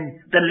I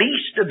am the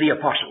least of the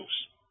apostles.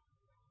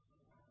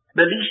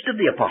 The least of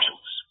the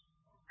apostles.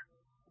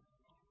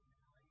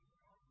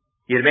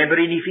 You remember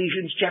in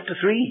Ephesians chapter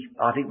 3?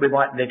 I think we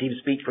might let him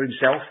speak for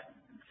himself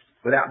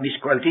without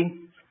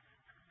misquoting.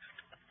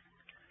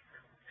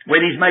 When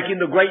he's making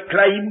the great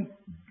claim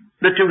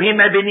that to him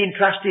had been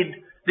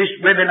entrusted this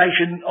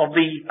revelation of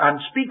the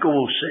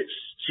unspeakable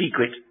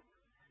secret.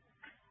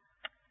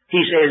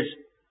 He says,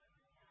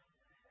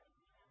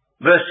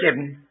 verse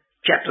 7,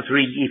 chapter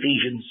 3,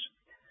 Ephesians,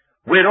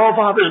 whereof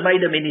I was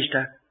made a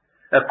minister,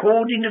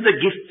 according to the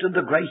gift of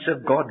the grace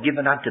of God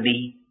given unto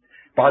me,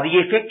 by the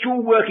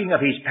effectual working of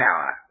his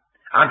power,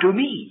 unto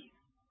me,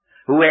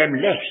 who am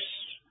less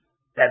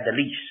than the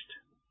least.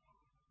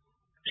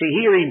 See,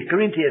 here in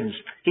Corinthians,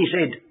 he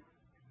said,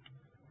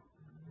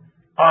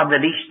 I'm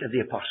the least of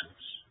the apostles.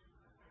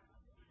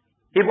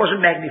 He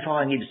wasn't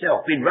magnifying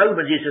himself. In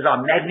Romans he says,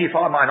 I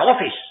magnify mine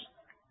office,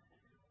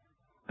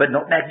 but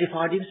not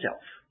magnified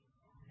himself.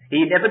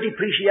 He never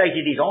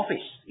depreciated his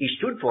office. He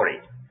stood for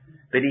it.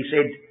 But he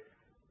said,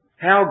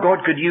 how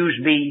God could use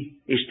me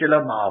is still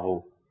a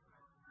marvel.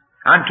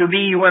 Unto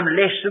me who am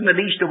less than the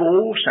least of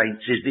all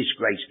saints is this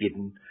grace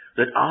given,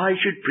 that I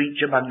should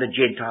preach among the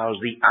Gentiles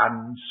the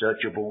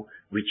unsearchable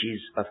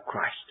riches of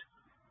Christ.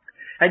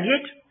 And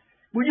yet,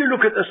 when you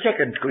look at the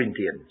 2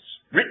 Corinthians,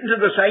 written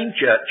to the same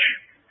church,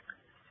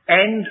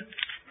 and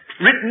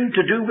written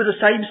to do with the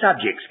same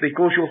subjects,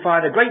 because you'll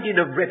find a great deal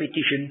of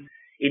repetition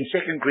in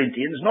 2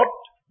 Corinthians, not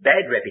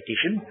bad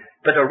repetition,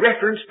 but a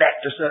reference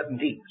back to certain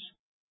things.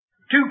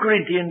 2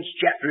 Corinthians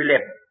chapter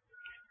 11.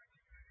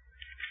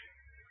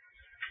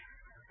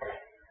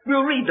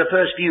 We'll read the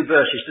first few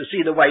verses to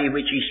see the way in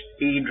which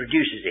he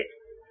introduces it.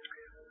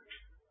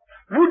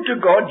 Would to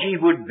God ye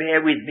would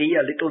bear with me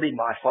a little in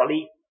my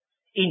folly.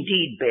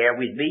 Indeed bear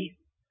with me.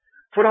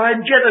 For I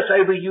am jealous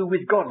over you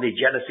with godly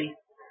jealousy.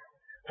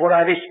 For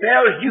I have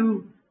espoused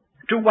you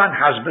to one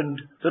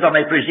husband, that I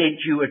may present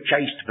you a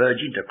chaste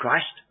virgin to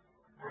Christ,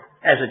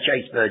 as a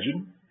chaste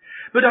virgin.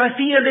 But I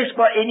fear lest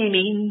by any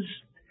means,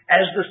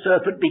 as the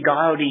serpent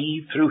beguiled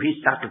Eve through his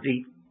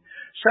subtlety,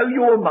 so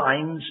your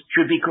minds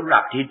should be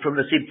corrupted from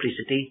the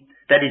simplicity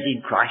that is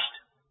in Christ.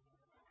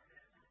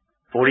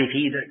 For if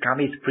he that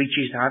cometh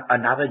preaches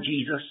another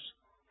Jesus,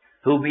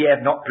 whom ye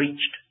have not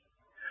preached,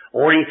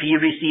 or if ye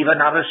receive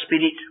another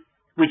spirit,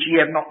 which ye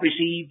have not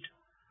received,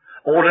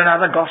 or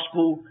another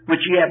gospel,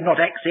 which ye have not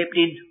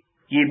accepted,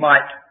 ye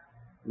might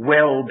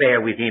well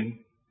bear with him.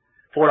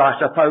 For I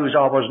suppose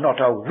I was not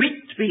a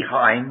whit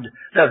behind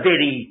the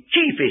very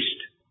chiefest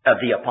of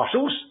the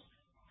apostles.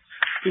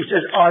 He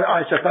says,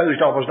 I supposed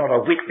I was not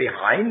a whit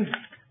behind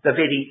the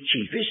very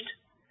chiefest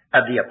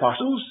of the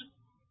apostles.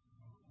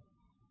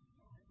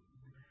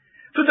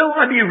 For though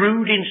I be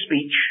rude in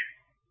speech,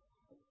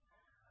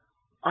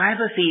 I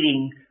have a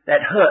feeling that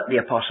hurt the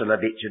apostle a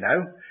bit,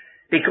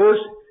 because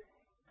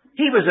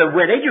He was a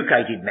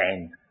well-educated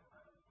man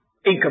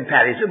in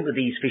comparison with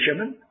these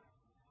fishermen.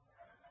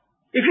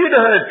 If you'd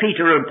have heard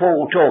Peter and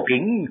Paul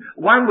talking,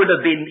 one would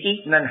have been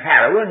Eton and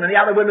Harrow and the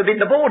other would have been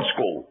the board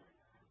school.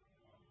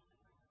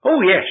 Oh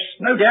yes,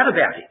 no doubt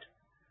about it.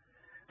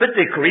 But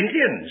the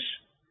Corinthians,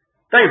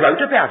 they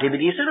wrote about him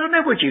and he said, I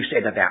know what you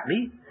said about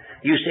me.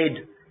 You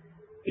said,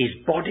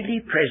 his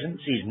bodily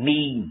presence is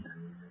mean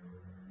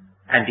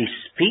and his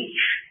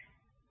speech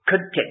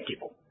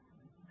contemptible.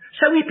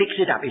 So he picks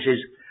it up. He says,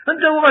 and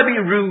though I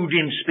be rude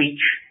in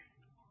speech,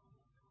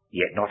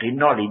 yet not in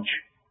knowledge,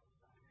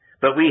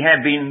 but we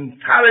have been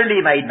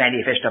thoroughly made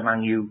manifest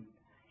among you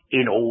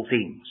in all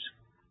things.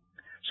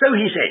 So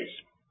he says,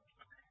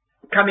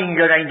 coming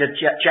again to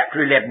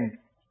chapter 11,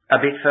 a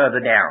bit further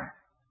down,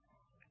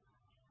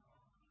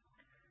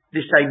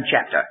 this same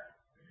chapter,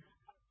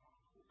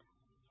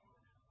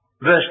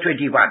 verse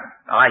 21,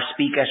 I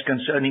speak as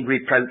concerning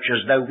reproach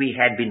as though we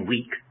had been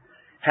weak.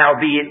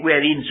 Howbeit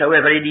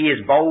whereinsoever any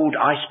is bold,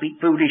 I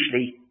speak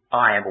foolishly.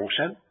 I am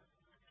also.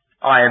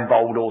 I am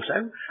bold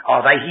also.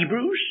 Are they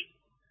Hebrews?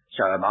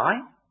 So am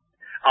I.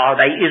 Are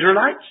they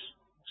Israelites?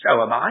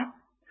 So am I.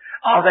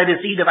 Are they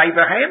the seed of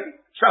Abraham?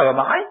 So am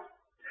I.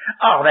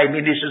 Are they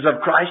ministers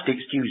of Christ?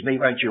 Excuse me,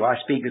 won't you? I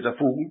speak as a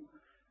fool.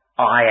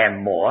 I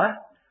am more.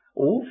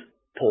 Oh,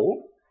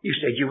 Paul, you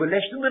said you were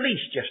less than the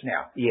least just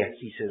now. Yes,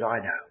 he says, I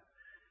know.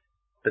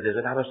 But there's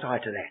another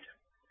side to that.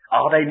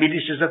 Are they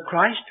ministers of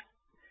Christ?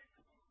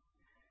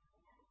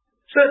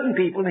 Certain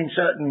people in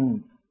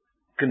certain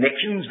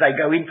connections, they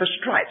go in for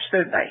stripes,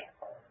 don't they?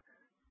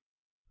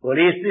 Well,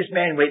 here's this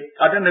man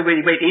I don't know where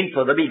he went in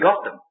for them, he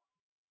got them.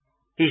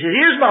 He said,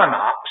 here's my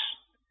marks.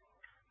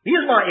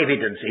 Here's my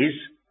evidences.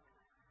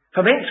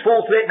 From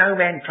henceforth let no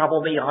man trouble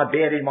me. I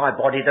bear in my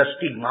body the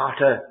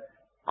stigmata.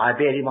 I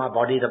bear in my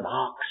body the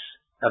marks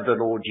of the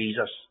Lord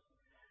Jesus.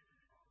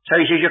 So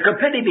he says, you're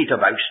compelling me to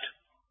boast.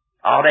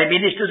 Are they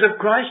ministers of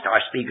Christ?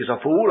 I speak as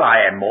a fool.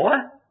 I am more.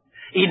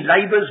 In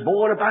labours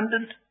more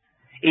abundant.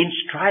 In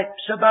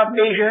stripes above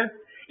measure.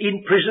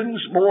 In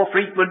prisons more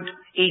frequent.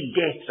 In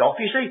deaths off.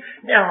 You see,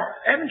 now,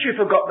 haven't you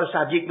forgot the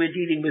subject? We're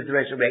dealing with the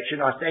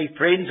resurrection. I say,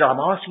 friends, I'm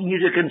asking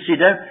you to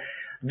consider,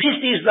 this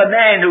is the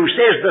man who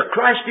says that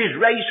Christ is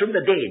raised from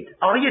the dead.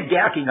 Are you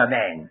doubting a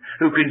man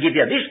who can give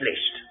you this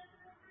list?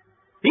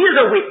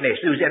 Here's a witness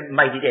who's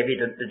made it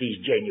evident that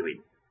he's genuine.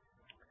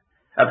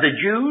 Of the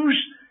Jews,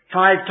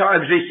 5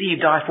 times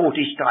received I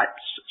 40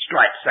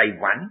 stripes,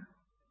 save one.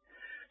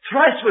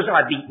 Thrice was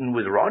I beaten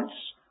with rods.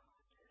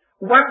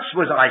 Once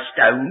was I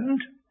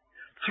stoned.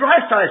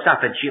 Thrice I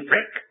suffered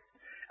shipwreck.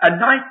 A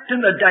night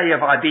and a day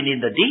have I been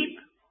in the deep.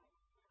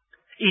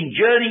 In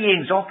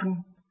journeyings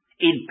often.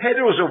 In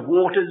perils of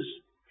waters.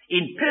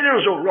 In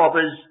perils of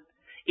robbers.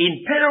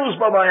 In perils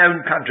by my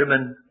own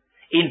countrymen.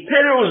 In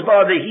perils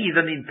by the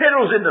heathen. In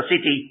perils in the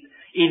city.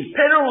 In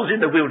perils in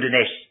the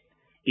wilderness.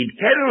 In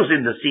perils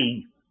in the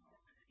sea.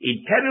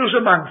 In perils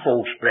among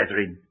false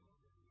brethren.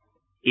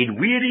 In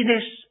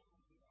weariness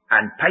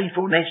and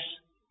painfulness.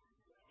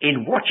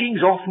 In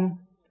watchings often.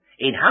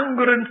 In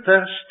hunger and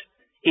thirst,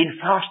 in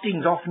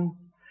fastings often,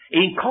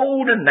 in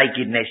cold and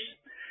nakedness,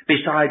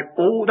 beside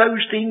all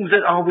those things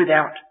that are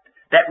without,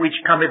 that which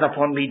cometh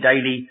upon me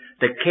daily,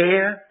 the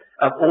care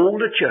of all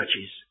the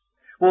churches.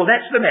 Well,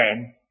 that's the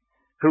man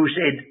who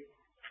said,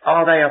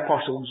 are they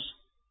apostles?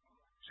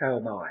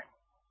 So am I.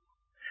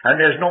 And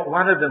there's not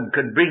one of them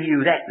can bring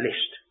you that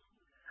list.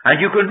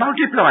 And you can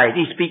multiply it.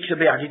 He speaks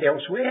about it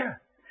elsewhere.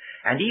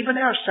 And even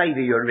our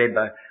Saviour, you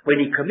remember, when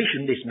he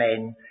commissioned this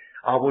man,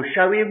 I will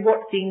show him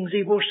what things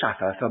he will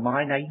suffer for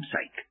my name's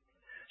sake.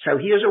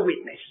 So here's a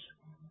witness.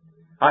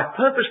 I've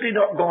purposely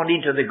not gone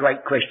into the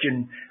great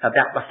question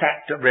about the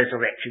fact of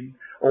resurrection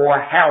or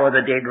how are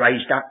the dead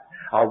raised up.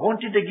 I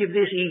wanted to give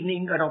this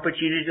evening an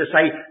opportunity to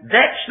say,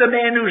 that's the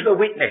man who's the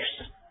witness.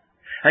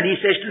 And he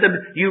says to them,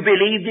 you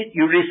believed it,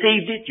 you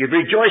received it, you've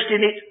rejoiced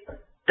in it.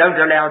 Don't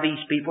allow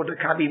these people to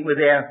come in with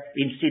their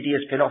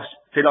insidious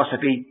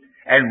philosophy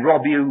and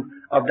rob you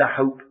of the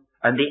hope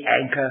and the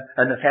anchor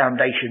and the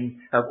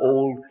foundation of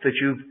all that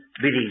you've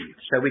believed.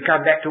 So we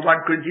come back to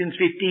 1 Corinthians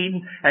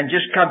 15 and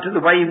just come to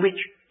the way in which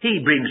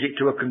he brings it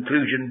to a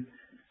conclusion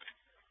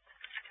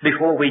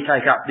before we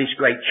take up this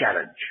great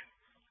challenge.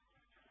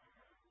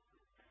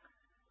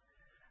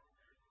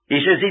 He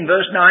says in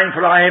verse 9,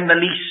 for I am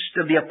the least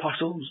of the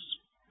apostles,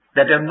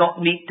 that am not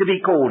meet to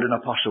be called an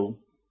apostle,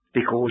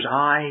 because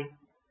I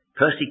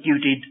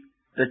persecuted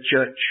the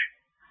church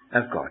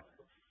of God.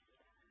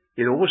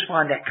 You'll always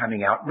find that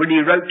coming out. When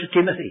he wrote to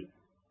Timothy,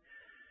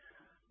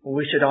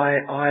 he said,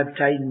 I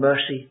obtained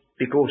mercy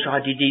because I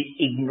did it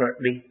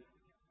ignorantly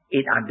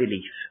in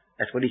unbelief.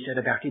 That's what he said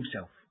about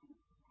himself.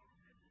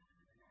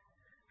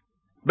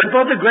 But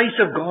by the grace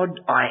of God,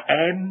 I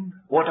am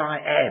what I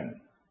am.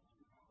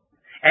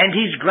 And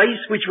his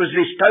grace which was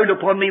bestowed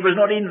upon me was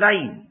not in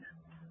vain.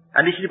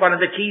 And this is one of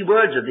the key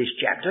words of this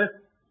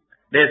chapter.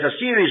 There's a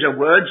series of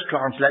words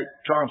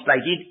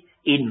translated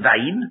in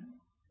vain.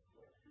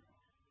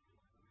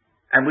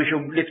 And we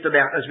shall lift them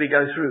out as we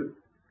go through.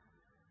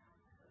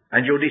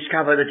 And you'll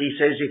discover that he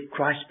says, if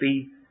Christ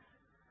be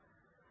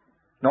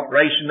not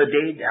raised from the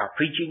dead. Our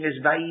preaching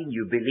is vain.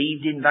 You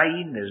believed in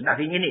vain. There's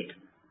nothing in it.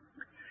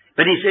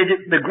 But he said,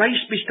 the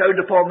grace bestowed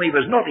upon me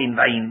was not in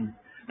vain,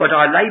 but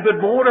I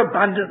laboured more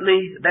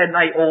abundantly than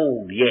they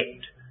all, yet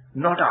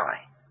not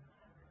I,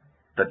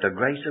 but the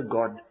grace of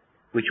God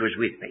which was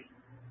with me.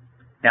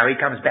 Now he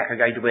comes back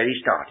again to where he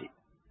started.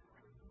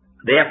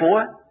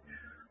 Therefore,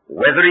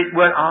 whether it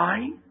were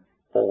I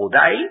or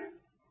they,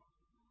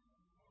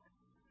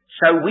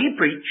 so we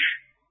preach,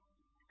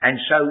 and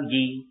so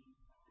ye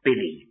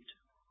believed.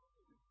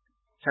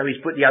 So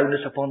he's put the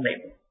onus upon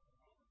them.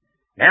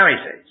 Now he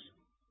says,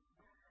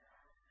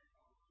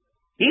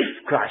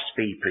 if Christ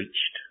be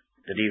preached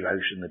that he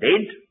rose from the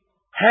dead,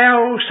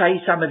 how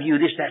say some of you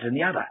this, that, and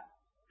the other?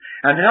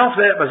 And then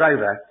after that was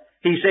over,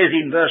 he says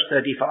in verse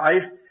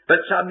 35,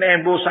 but some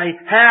man will say,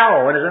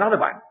 how? And there's another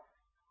one.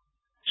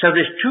 So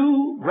there's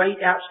two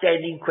great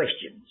outstanding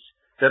questions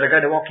that are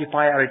going to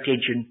occupy our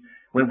attention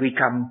when we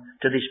come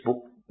to this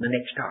book the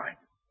next time.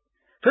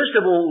 First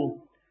of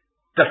all,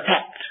 the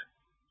fact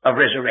of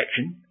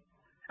resurrection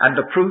and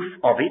the proof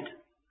of it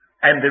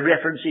and the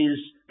references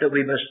that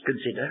we must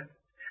consider.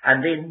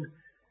 And then,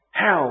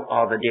 how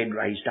are the dead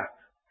raised up?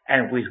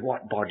 And with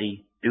what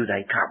body do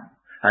they come?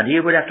 And here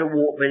we'll have to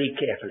walk very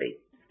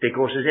carefully,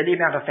 because there's any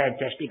amount of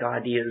fantastic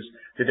ideas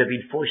that have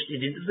been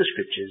foisted into the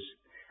Scriptures,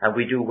 and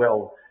we do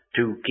well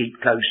to keep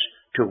close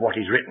to what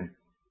is written.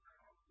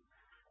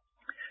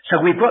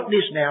 So we've got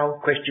this now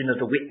question of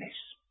the witness.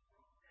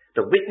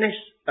 The witness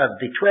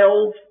of the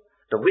 12,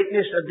 the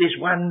witness of this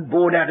one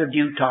born out of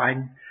due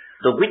time,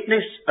 the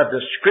witness of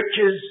the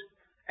Scriptures,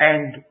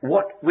 and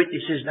what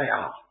witnesses they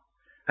are.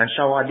 And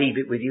so I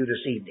leave it with you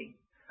this evening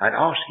and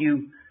ask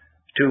you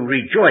to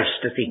rejoice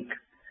to think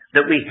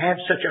that we have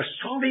such a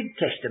solid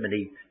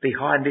testimony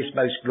behind this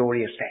most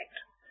glorious fact,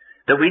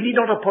 that we need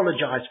not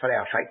apologize for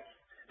our faith,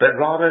 but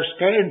rather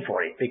stand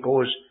for it,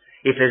 because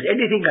if there's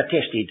anything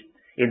attested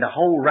in the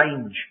whole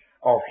range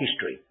of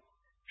history,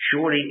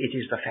 surely it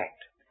is the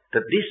fact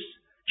that this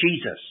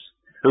Jesus,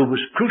 who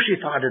was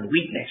crucified in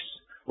weakness,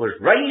 was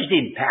raised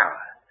in power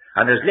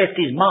and has left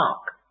his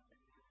mark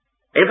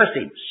ever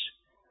since,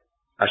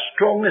 as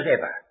strong as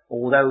ever.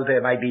 Although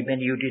there may be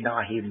many who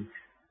deny him,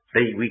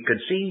 we can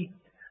see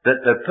that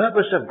the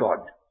purpose of God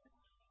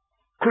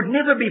could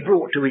never be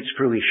brought to its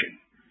fruition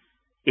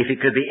if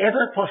it could be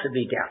ever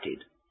possibly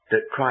doubted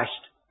that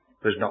Christ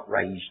was not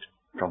raised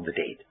from the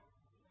dead.